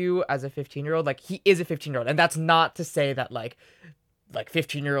to you as a 15-year-old? Like, he is a 15-year-old, and that's not to say that like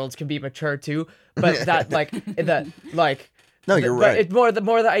 15-year-olds can be mature too, but that like that like No, you're but right. it's more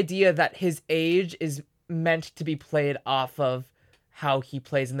the idea that his age is meant to be played off of how he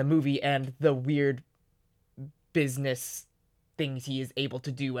plays in the movie and the weird business things he is able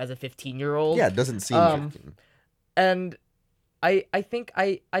to do as a 15-year-old. Yeah, it doesn't seem 15. And I think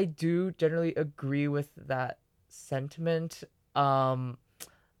I do generally agree with that sentiment. And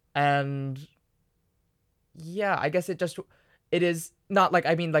yeah, I guess it is not like,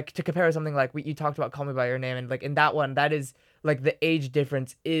 I mean, like, to compare something like you talked about Call Me by Your Name, and like in that one, that is like the age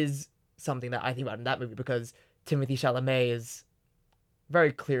difference is something that I think about in that movie, because Timothée Chalamet is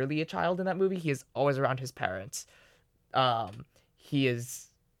very clearly a child in that movie. He is always around his parents. He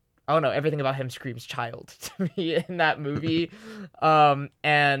is, I don't know, everything about him screams child to me in that movie.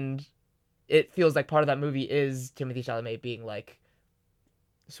 And it feels like part of that movie is Timothée Chalamet being like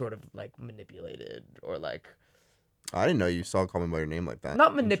sort of like manipulated, or like, I didn't know you saw Call Me by Your Name like that.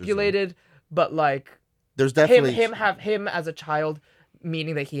 not manipulated, but like There's definitely him as a child,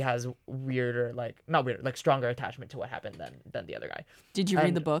 meaning that he has weirder, like, not weirder, like stronger attachment to what happened than the other guy. Did you read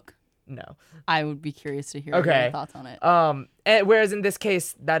And- the book? No. I would be curious to hear Okay. your thoughts on it. And whereas in this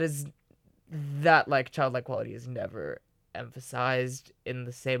case, that like childlike quality is never emphasized in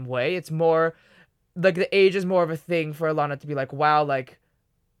the same way. It's more like the age is more of a thing for Alana to be like, wow, like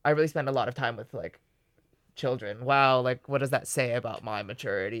I really spend a lot of time with like children. Wow, like what does that say about my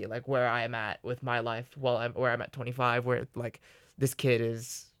maturity? Like where I am at with my life, where I'm at 25, where like this kid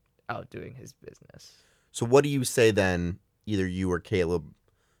is out doing his business. So what do you say then, either you or Caleb,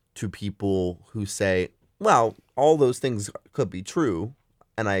 to people who say, well, all those things could be true,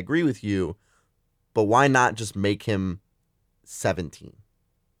 and I agree with you, but why not just make him 17?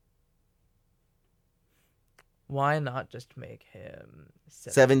 Why not just make him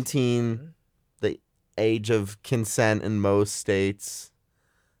 17, the age of consent in most states.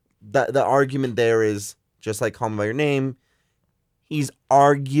 The argument there is, just like Call Me by Your Name, he's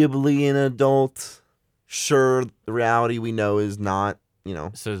arguably an adult. Sure, the reality we know is not,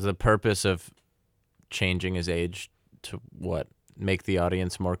 So is the purpose of changing his age to what? Make the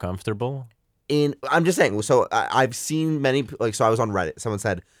audience more comfortable? I'm just saying, so I've seen many, like, so I was on Reddit. Someone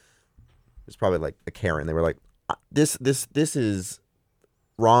said, it was probably like a Karen. They were like, this is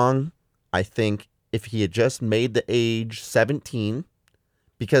wrong. I think if he had just made the age 17,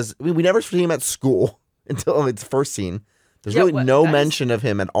 because we never see him at school until its first scene. There's Yeah, really no that is- mention of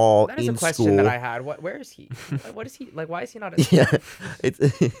him at all That is in a question school. that I had. Where is he? What is he like? Why is he not? At Yeah, it's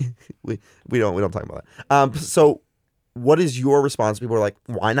we don't talk about that. So what is your response? People are like,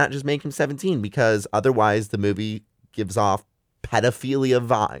 why not just make him 17? Because otherwise the movie gives off pedophilia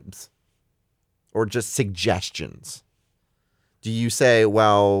vibes or just suggestions. Do you say,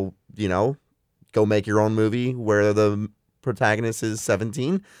 well, go make your own movie where the protagonist is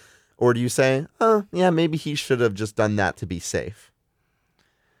 17? Or do you say, oh, yeah, maybe he should have just done that to be safe?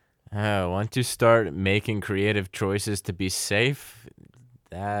 Once you start making creative choices to be safe,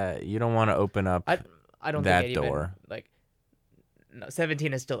 that you don't want to open up I don't that think it door. even like. No,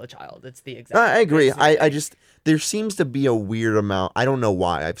 17 is still a child. It's the exact. I agree. it's the I just there seems to be a weird amount. I don't know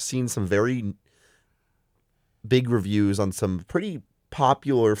why. I've seen some very big reviews on some pretty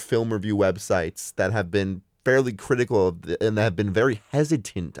popular film review websites that have been fairly critical of and have been very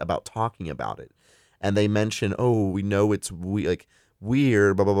hesitant about talking about it. And they mention, "Oh, we know it's like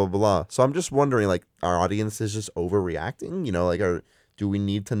weird, blah blah blah blah." So I'm just wondering, like, our audience is just overreacting. You know, like, do we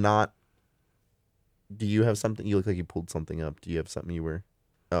need to not? Do you have something? You look like you pulled something up. Do you have something you were?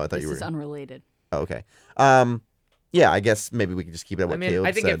 Oh, I thought This you were. is unrelated. Oh, okay. Yeah, I guess maybe we could just keep it at what I mean, Caleb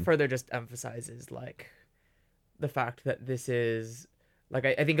I think said. it further just emphasizes like the fact that this is like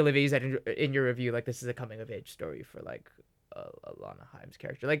I think Olivia, you said in your review, like, this is a coming of age story for like Alana Haim's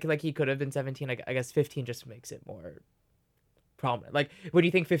character. Like he could have been 17. I guess 15 just makes it more prominent. Like when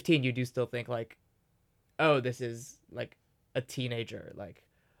you think 15, you do still think like, oh, this is like a teenager, like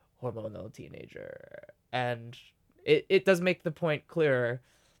hormonal teenager, and it does make the point clearer.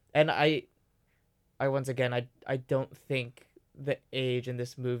 And I once again I don't think the age in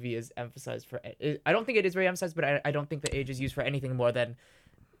this movie is emphasized for. I don't think it is very emphasized, but I don't think the age is used for anything more than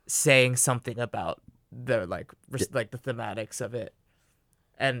saying something about the like the thematics of it.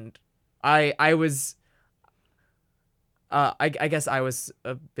 And I was I guess I was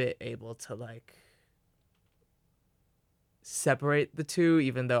a bit able to like separate the two,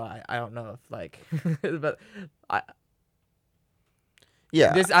 even though I don't know if like but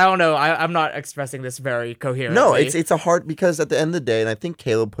Yeah. I don't know. I'm not expressing this very coherently. No, it's a hard because at the end of the day, and I think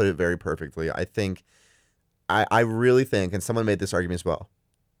Caleb put it very perfectly. I really think, and someone made this argument as well.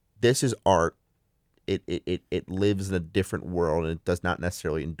 This is art. It lives in a different world, and it does not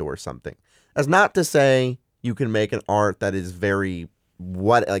necessarily endorse something. That's not to say you can make an art that is very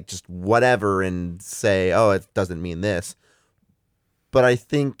just whatever and say, oh, it doesn't mean this. But I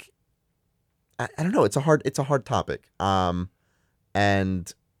think I don't know. It's a hard topic.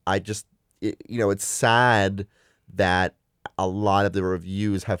 And I just, it's sad that a lot of the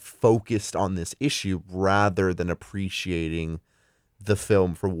reviews have focused on this issue rather than appreciating the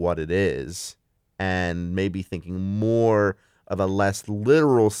film for what it is and maybe thinking more of a less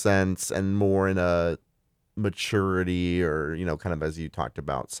literal sense and more in a maturity or, kind of as you talked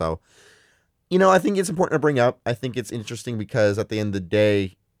about. So, I think it's important to bring up. I think it's interesting because at the end of the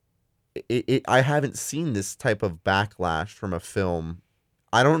day, I haven't seen this type of backlash from a film.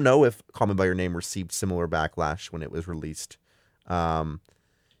 I don't know if Call Me by Your Name received similar backlash when it was released. And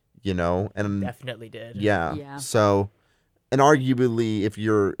definitely did. Yeah. So, and arguably, if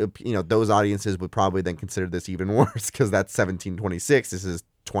those audiences would probably then consider this even worse because that's 1726. This is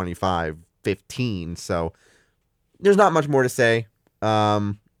 2515. So, there's not much more to say,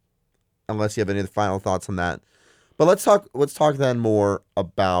 unless you have any final thoughts on that. But let's talk then more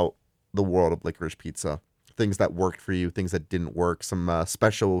about the world of Licorice Pizza. Things that worked for you, things that didn't work, some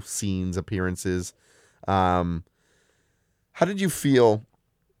special scenes, appearances. How did you feel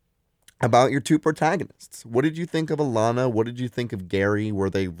about your two protagonists? What did you think of Alana? What did you think of Gary? Were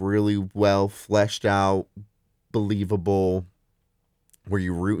they really well fleshed out, believable? Were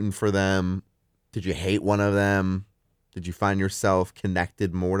you rooting for them? Did you hate one of them? Did you find yourself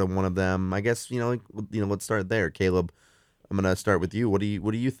connected more to one of them? I guess, let's start there. Caleb, I'm going to start with you. What do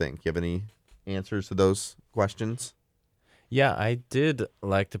you think? You have any answers to those questions? Yeah, I did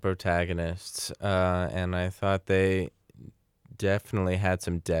like the protagonists, and I thought they definitely had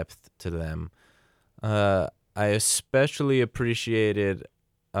some depth to them. I especially appreciated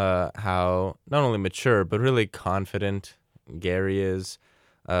how not only mature, but really confident Gary is.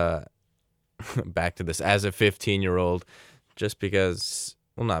 Back to this, as a 15-year-old, just because,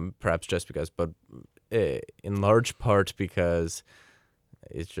 well, not perhaps just because, but in large part because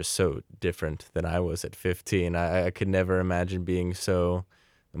it's just so different than I was at 15. I could never imagine being so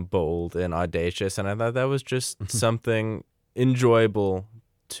bold and audacious, and I thought that was just something enjoyable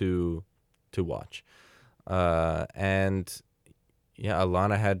to watch. And yeah,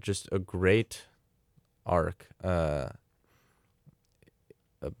 Alana had just a great arc.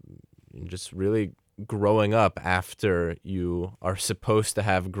 Just really growing up after you are supposed to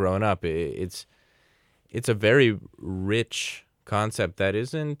have grown up. It's a very rich concept that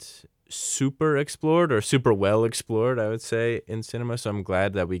isn't super explored or super well explored, I would say, in cinema. So I'm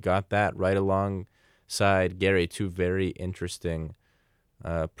glad that we got that right alongside Gary. Two very interesting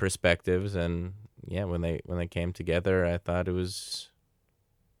perspectives, and yeah, when they came together, I thought it was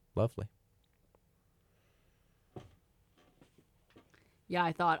lovely. Yeah,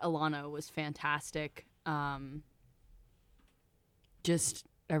 I thought Alana was fantastic. Just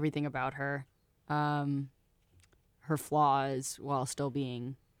everything about her. Her flaws while still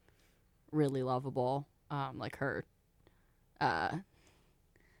being really lovable. Like her,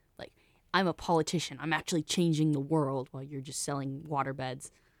 like, I'm a politician. I'm actually changing the world while you're just selling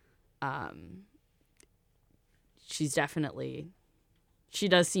waterbeds. She's definitely, she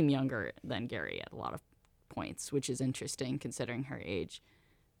does seem younger than Gary at a lot of points, which is interesting considering her age.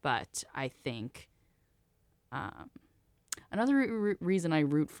 But I think another reason I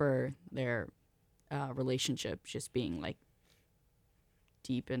root for their relationship just being like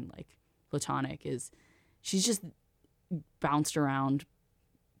deep and like platonic is she's just bounced around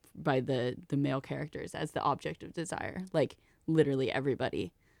by the male characters as the object of desire. Like literally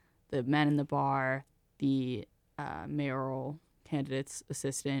everybody, the men in the bar, the mayoral candidate's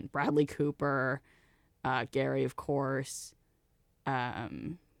assistant, Bradley Cooper, Gary, of course,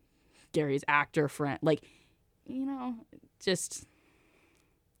 Gary's actor friend, like, you know, just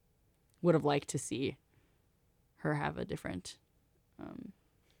would have liked to see her have a different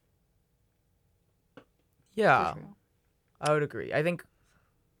Yeah, portrayal. I would agree. I think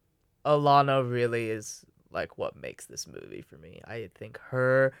Alana really is like what makes this movie for me. I think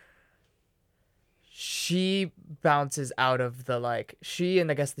she bounces out of the like she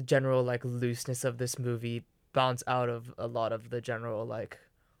and I guess the general like looseness of this movie bounce out of a lot of the general like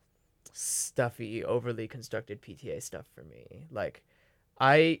stuffy, overly constructed PTA stuff for me. Like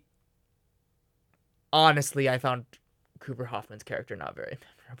I found Cooper Hoffman's character not very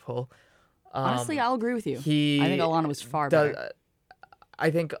memorable. Honestly, I'll agree with you. I He think Alana was far better.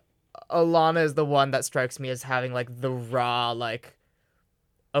 I think Alana is the one that strikes me as having like the raw like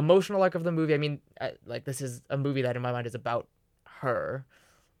emotional arc of the movie. I mean, like this is a movie that in my mind is about her,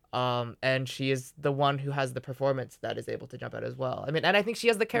 and she is the one who has the performance that is able to jump out as well. I mean, and I think she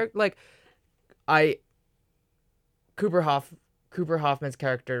has the character like Cooper Hoffman's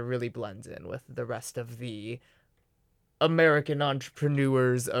character really blends in with the rest of the American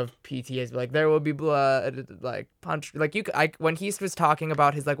entrepreneurs of PTAs. Like there will be blood, like punch, like when he was talking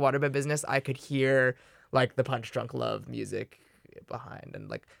about his like waterbed business, I could hear like the Punch Drunk Love music behind,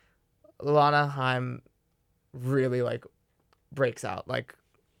 and like Lana Heim really like breaks out like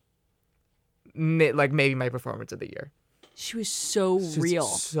maybe my performance of the year. She was so She's real.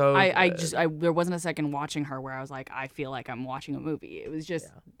 so I good. there wasn't a second watching her where I was like, I feel like I'm watching a movie. It was just,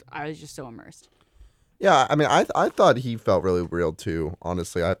 I was just so immersed. Yeah, I mean, I thought he felt really real too.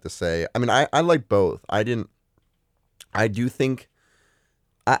 Honestly, I have to say. I mean, I like both. I do think.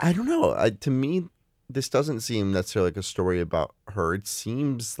 I don't know. To me, this doesn't seem necessarily like a story about her. It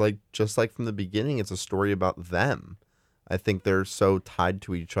seems like just like from the beginning, it's a story about them. I think they're so tied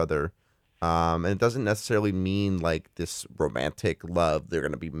to each other, and it doesn't necessarily mean like this romantic love. They're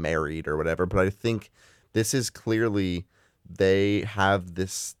gonna be married or whatever. But I think this is clearly they have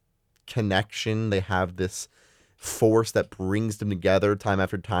this connection. They have this force that brings them together time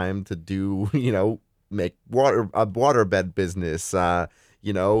after time to do, make a waterbed business, the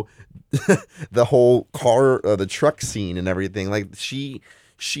whole car, the truck scene and everything. Like she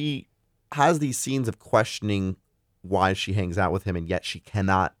has these scenes of questioning why she hangs out with him, and yet she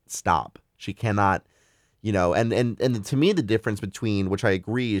cannot stop. She cannot, and to me, the difference between, which I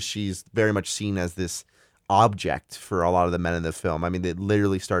agree, is she's very much seen as this object for a lot of the men in the film. I mean, it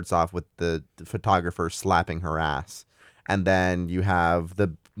literally starts off with the photographer slapping her ass, and then you have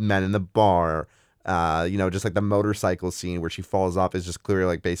the men in the bar, just like the motorcycle scene where she falls off is just clearly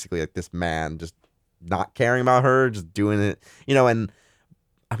like basically like this man just not caring about her, just doing it,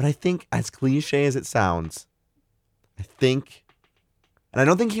 but I think, as cliche as it sounds, and I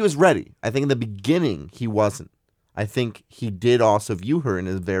don't think he was ready. I think in the beginning he wasn't. I think he did also view her in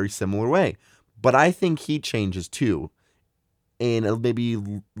a very similar way. But I think he changes too, in a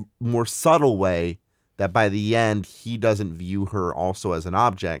maybe more subtle way, that by the end he doesn't view her also as an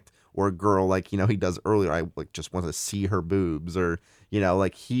object or a girl like, he does earlier. I like just want to see her boobs, or,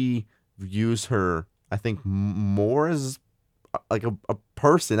 like he views her, I think, more as like a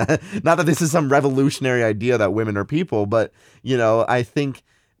person. Not that this is some revolutionary idea that women are people, but, I think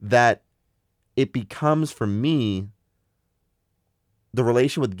that it becomes, for me, the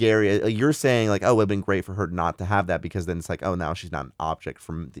relation with Gary, you're saying like, oh, it would have been great for her not to have that, because then it's like, oh, now she's not an object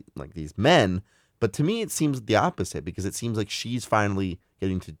from like these men. But to me, it seems the opposite, because it seems like she's finally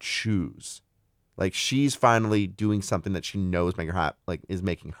getting to choose. Like she's finally doing something that she knows is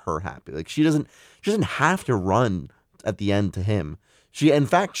making her happy. Like she doesn't have to run at the end to him. In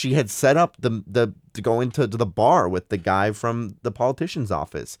fact, she had set up the to go into the bar with the guy from the politician's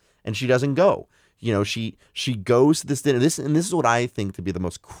office, and she doesn't go. She goes to this dinner. This is what I think to be the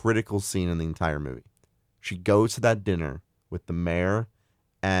most critical scene in the entire movie. She goes to that dinner with the mayor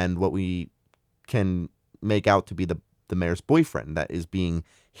and what we can make out to be the mayor's boyfriend that is being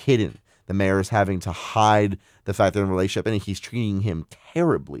hidden. The mayor is having to hide the fact they're in a relationship, and he's treating him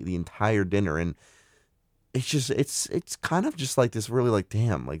terribly the entire dinner. And it's just it's kind of just like this really like,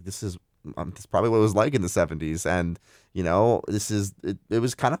 damn, like this is probably what it was like in the 70s. And it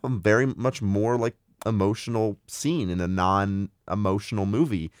was kind of a very much more like emotional scene in a non-emotional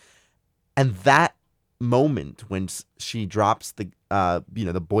movie. And that moment when she drops the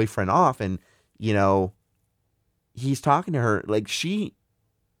the boyfriend off, and he's talking to her, like she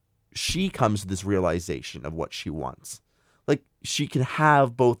comes to this realization of what she wants. Like she can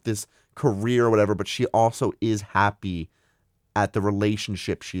have both this career or whatever, but she also is happy at the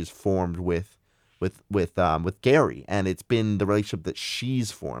relationship she's formed with Gary, and it's been the relationship that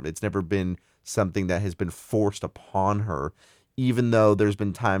she's formed. It's never been something that has been forced upon her, even though there's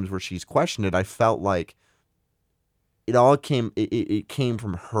been times where she's questioned it. I felt like it came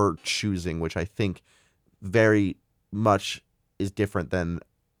from her choosing, which I think very much is different than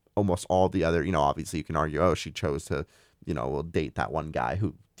almost all the other, obviously you can argue, oh, she chose to, date that one guy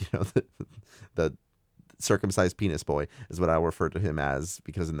who, the circumcised penis boy is what I refer to him as,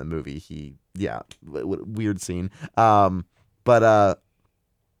 because in the movie weird scene. But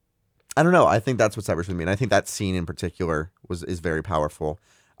I don't know. I think that's what separates me. And I think that scene in particular is very powerful,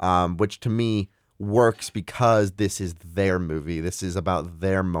 which to me works because this is their movie. This is about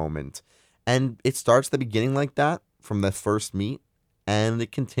their moment. And it starts at the beginning like that from the first meet, and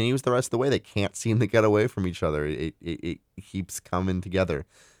it continues the rest of the way. They can't seem to get away from each other. It keeps coming together.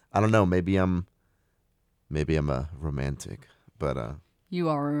 I don't know. Maybe I'm a romantic, but You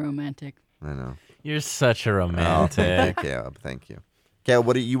are a romantic. I know. You're such a Oh, romantic. thank you. Caleb,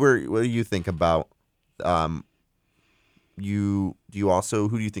 what do you think about who do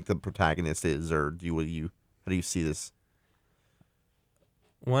you think the protagonist is, or how do you see this?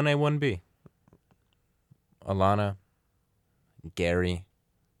 1A, 1B. Alana, Gary.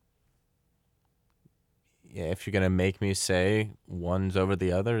 Yeah, if you're going to make me say one's over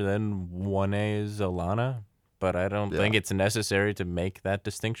the other, then 1A is Alana. But I don't think it's necessary to make that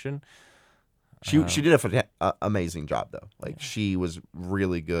distinction. She did an amazing job, though. Like, she was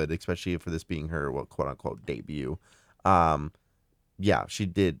really good, especially for this being her, quote-unquote, debut. She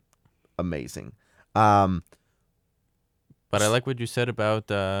did amazing. But I like what you said about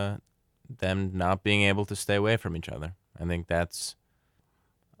them not being able to stay away from each other. I think that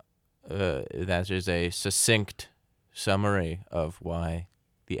is a succinct summary of why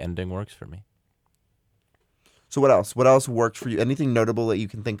the ending works for me. So what else? What else worked for you? Anything notable that you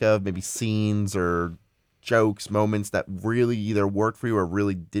can think of? Maybe scenes or jokes, moments that really either worked for you or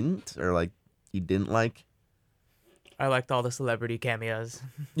really didn't, or like you didn't like? I liked all the celebrity cameos.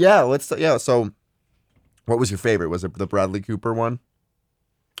 Yeah, so what was your favorite? Was it the Bradley Cooper one?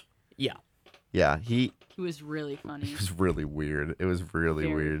 Yeah. Yeah, he He was really funny. was really weird. It was really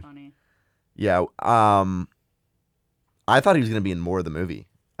Very weird. funny. Yeah, I thought he was going to be in more of the movie.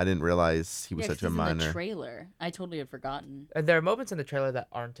 I didn't realize he was such a In the minor. trailer. I totally had forgotten. And there are moments in the trailer that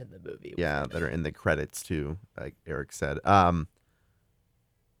aren't in the movie. Yeah, that are in the credits too, like Eric said.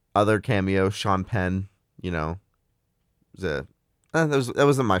 Other cameo, Sean Penn, that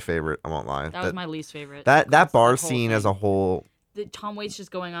wasn't my favorite, I won't lie. That was my least favorite. That That's bar the whole scene thing. as a whole. Tom Waits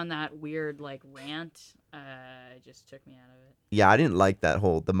just going on that weird like rant just took me out of it. Yeah, I didn't like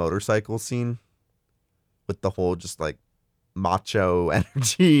the motorcycle scene with the whole just like macho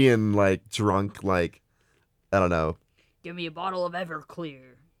energy and like drunk, like, I don't know. Give me a bottle of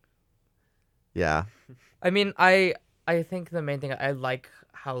Everclear. Yeah. I mean, I think the main thing, I like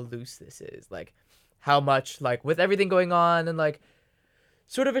how loose this is. Like, how much, like, with everything going on and, like,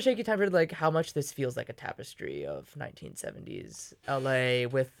 sort of a shaky time period, like, how much this feels like a tapestry of 1970s LA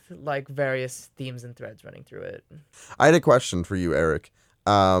with, like, various themes and threads running through it. I had a question for you, Eric.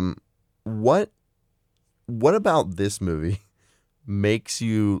 What about this movie makes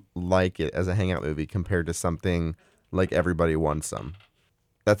you like it as a hangout movie compared to something like Everybody Wants Some?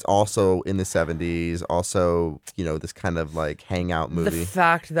 That's also in the 70s, also, this kind of like hangout movie. The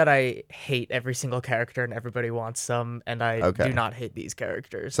fact that I hate every single character and Everybody Wants Some, and I do not hate these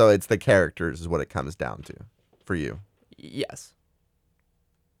characters. So it's the characters is what it comes down to for you. Yes.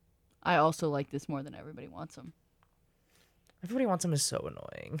 I also like this more than Everybody Wants Them. Everybody Wants Some is so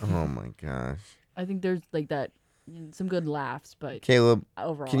annoying. Oh my gosh. I think there's like that some good laughs, but Caleb,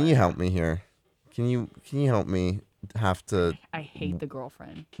 overall, can you help me here? Can you help me have to I hate the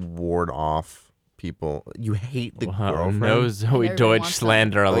girlfriend. ward off people? You hate the Wow, girlfriend? no Zoe Everyone Deutsch wants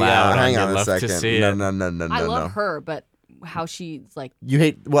slander Oh, allowed. yeah, hang I'd on a love second. to see No, it. no. I love her, but how she's like You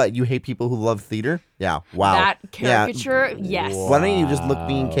hate what? You hate people who love theater? Yeah. Wow. that Yeah. caricature. Yes. Whoa. Why don't you just look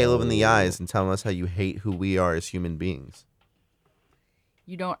me and Caleb in the Wow. eyes and tell us how you hate who we are as human beings?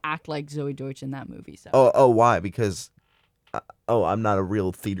 You don't act like Zoe Deutsch in that movie, so. Oh, why? Because, I'm not a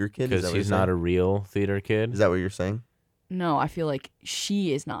real theater kid. Is Because that what he's you're not a saying? real theater kid. Is that what you're saying? No, I feel like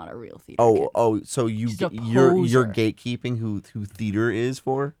she is not a real theater kid. So She's a you're poser. gatekeeping who theater is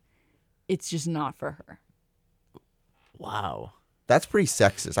for? It's just not for her. Wow. That's pretty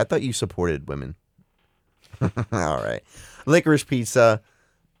sexist. I thought you supported women. All right. Licorice Pizza.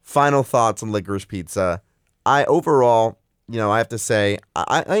 Final thoughts on Licorice Pizza. I overall, I have to say,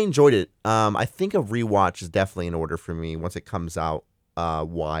 I enjoyed it. I think a rewatch is definitely in order for me once it comes out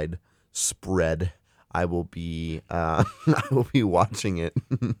wide spread. I will be watching it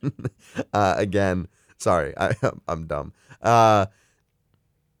again. Sorry, I'm dumb. But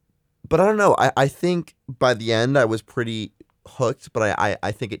I don't know. I think by the end I was pretty hooked, but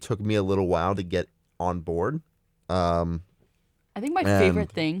I think it took me a little while to get on board. I think my And-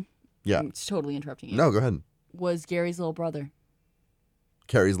 favorite thing, Yeah. I'm just totally interrupting you, No, go ahead. was Gary's little brother.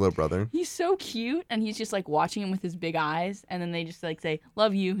 Carrie's little brother. He's so cute, and he's just like watching him with his big eyes, and then they just like say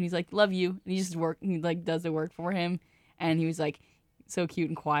 "love you," and he's like "love you," and he like does the work for him, and he was like so cute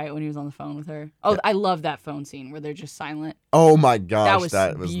and quiet when he was on the phone with her. Oh, I love that phone scene where they're just silent. Oh my gosh, was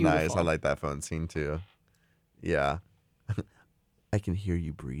that was nice. I beautiful. like that phone scene too. Yeah. I can hear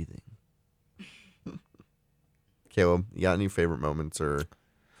you breathing. Caleb, you got any favorite moments or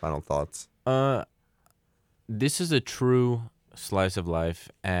final thoughts? This is a true slice of life,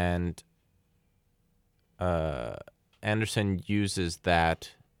 and Anderson uses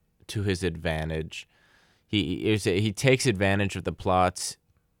that to his advantage. He takes advantage of the plot's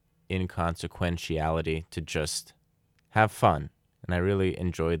inconsequentiality to just have fun, and I really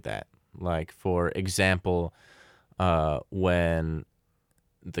enjoyed that. Like, for example, when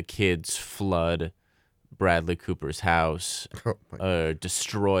the kids flood Bradley Cooper's house, Oh my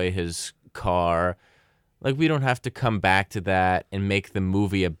destroy his car. Like, we don't have to come back to that and make the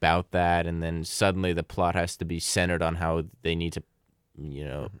movie about that, and then suddenly the plot has to be centered on how they need to,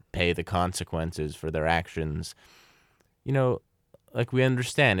 pay the consequences for their actions. Like, we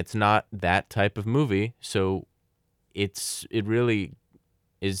understand it's not that type of movie, so it really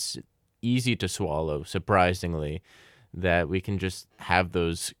is easy to swallow, surprisingly, that we can just have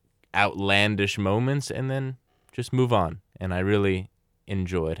those outlandish moments and then just move on. And I really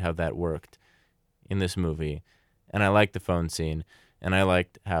enjoyed how that worked in this movie. And I liked the phone scene, and I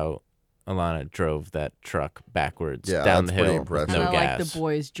liked how Alana drove that truck backwards Yeah, down that's the pretty hill impressive. with And no I gas. like the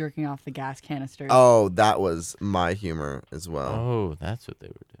boys jerking off the gas canisters. Oh, that was my humor as well. Oh, that's what they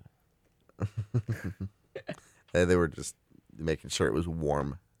were doing. They were just making sure it was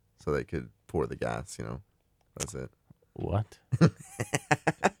warm so they could pour the gas, That's it. What?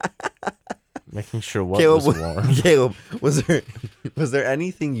 Making sure what Caleb, was warm. Caleb, was there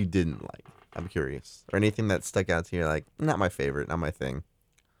anything you didn't like? I'm curious. Or anything that stuck out to you like, not my favorite, not my thing.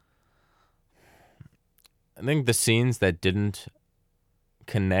 I think the scenes that didn't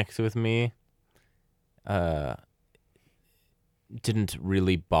connect with me didn't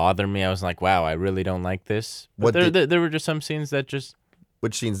really bother me. I was like, wow, I really don't like this. But What there were just some scenes that just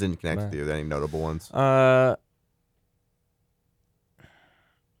Which scenes didn't connect with you? Are there any notable ones? I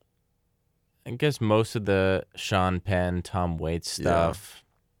guess most of the Sean Penn, Tom Waits stuff,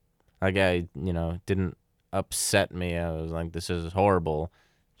 like, didn't upset me. I was like, this is horrible.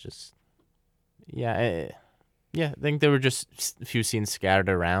 Just, I think there were just a few scenes scattered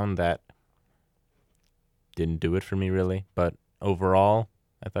around that didn't do it for me, really. But overall,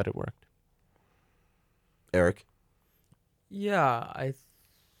 I thought it worked. Eric? Yeah, I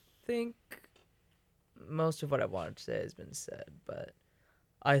think most of what I wanted to say has been said, but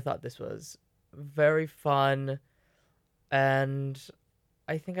I thought this was very fun, and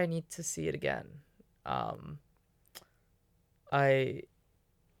I think I need to see it again. I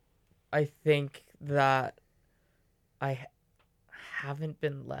think that I haven't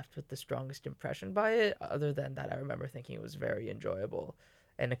been left with the strongest impression by it, other than that I remember thinking it was very enjoyable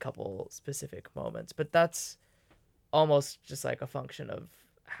in a couple specific moments, but that's almost just like a function of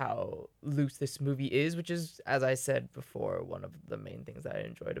how loose this movie is, which is, as I said before, one of the main things that I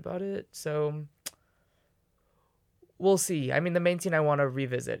enjoyed about it. So we'll see. I mean, the main scene I want to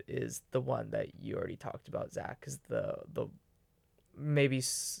revisit is the one that you already talked about, Zach, because the maybe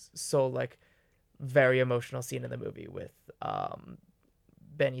so like very emotional scene in the movie with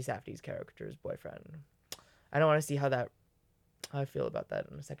Benny Safdie's character's boyfriend. I don't want to see how I feel about that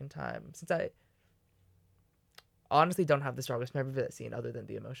in a second time, since I honestly don't have the strongest memory of that scene other than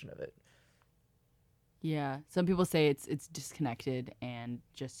the emotion of it. Yeah, some people say it's disconnected and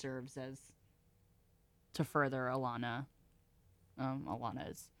just serves as to further Alana's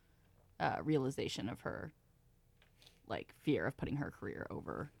realization of her like fear of putting her career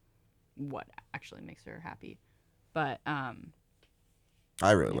over what actually makes her happy. But I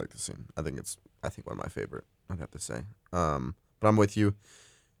really like the scene. I think one of my favorite, I'd have to say. But I'm with you.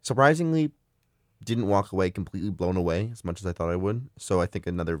 Surprisingly, didn't walk away completely blown away as much as I thought I would. So I think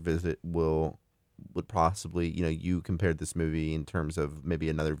another visit would possibly, you compared this movie in terms of maybe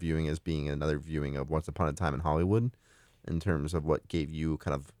another viewing as being another viewing of Once Upon a Time in Hollywood, in terms of what gave you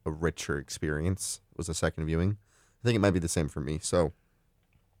kind of a richer experience was a second viewing. I think it might be the same for me. So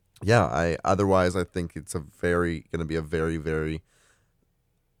yeah, I think it's going to be a very, very,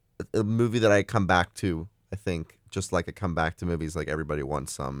 a movie that I come back to, I think, just like I come back to movies like Everybody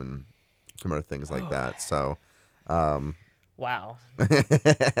Wants Some and some other things like that. So, Wow.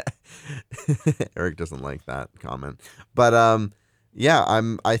 Eric doesn't like that comment, but yeah,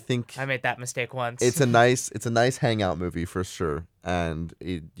 I think I made that mistake once. it's a nice hangout movie for sure. And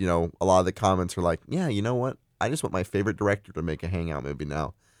a lot of the comments are like, yeah, you know what? I just want my favorite director to make a hangout movie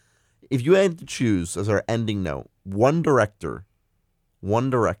now. If you had to choose as our ending note, one director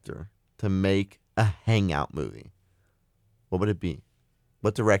to make a hangout movie, what would it be?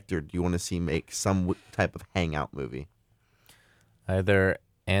 What director do you want to see make some type of hangout movie? Either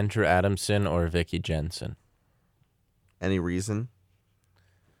Andrew Adamson or Vicky Jensen. Any reason?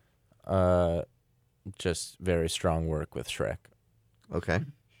 Just very strong work with Shrek. Okay.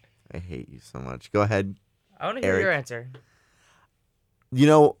 I hate you so much. Go ahead. I want to hear Eric. your answer.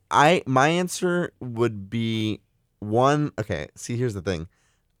 My answer would be one. Okay, see, here's the thing.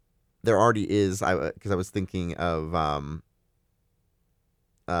 There already is, because I was thinking of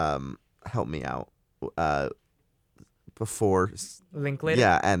help me out. Before Linklater?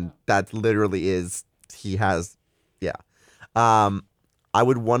 Yeah, and that literally is he has I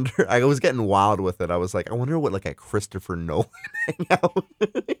would wonder, I was getting wild with it. I was like, I wonder what like a Christopher Nolan hangout.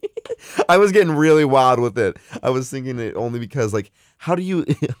 I was getting really wild with it. I was thinking it only because like how do you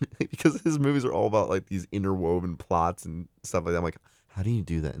because his movies are all about like these interwoven plots and stuff like that. I'm like, how do you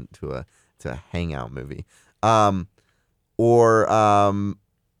do that into a hangout movie? Or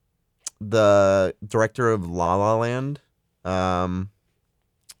the director of La La Land. I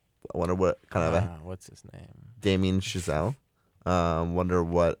wonder what kind of what's his name? Damien Chazelle. Wonder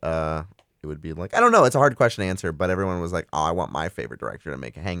what it would be like. I don't know. It's a hard question to answer, but everyone was like, "Oh, I want my favorite director to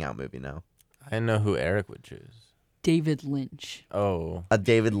make a hangout movie now." I know who Eric would choose. David Lynch. Oh, A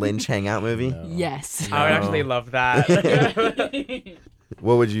David Lynch hangout movie. no. Yes. I would actually love that.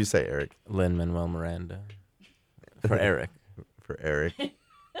 What would you say, Eric? Lin-Manuel Miranda. For Eric. For Eric.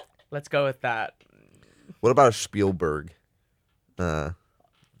 Let's go with that. What about a Spielberg hangout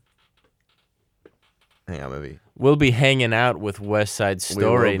movie? We'll be hanging out with West Side We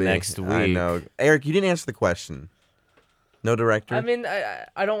Story will be. next week. I know. Eric, you didn't answer the question. No director? I mean,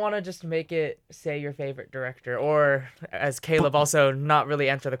 I don't want to just make it say your favorite director, or as Caleb also not really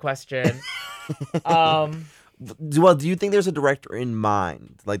answer the question. Well, do you think there's a director in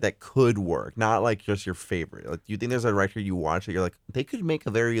mind, like that could work? Not like just your favorite. Like, do you think there's a director you watch that you're like, they could make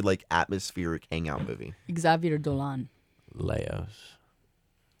a very like atmospheric hangout movie? Xavier Dolan. Leos.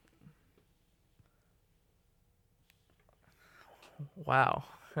 Wow.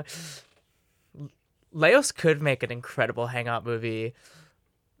 Leos could make an incredible hangout movie.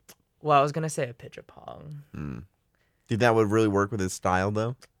 Well, I was going to say a pitch a pong. Do you think that would really work with his style,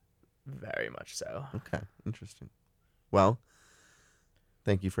 though? Very much so. Okay, interesting. Well,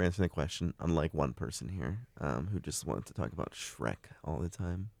 thank you for answering the question. Unlike one person here who just wanted to talk about Shrek all the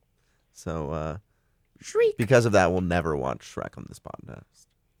time. So, because of that, we'll never watch Shrek on this podcast.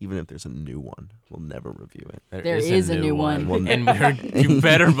 Even if there's a new one, we'll never review it. There is a new one. We'll And you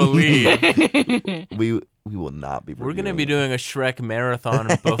better believe we will not be. we're going to reviewing be it. doing a Shrek marathon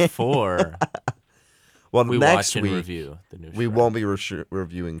before Well, we next watch and week review the new we Shrek. won't be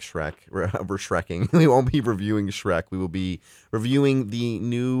reviewing Shrek. We're Shrekking. We won't be reviewing Shrek. We will be reviewing the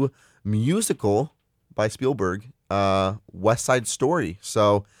new musical by Spielberg, West Side Story.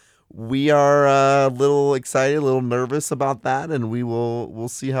 So we are a little excited, a little nervous about that, and we'll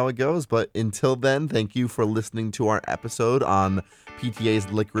see how it goes. But until then, thank you for listening to our episode on PTA's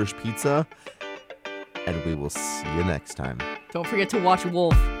Licorice Pizza, and we will see you next time. Don't forget to watch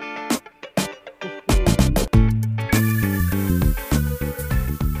Wolf.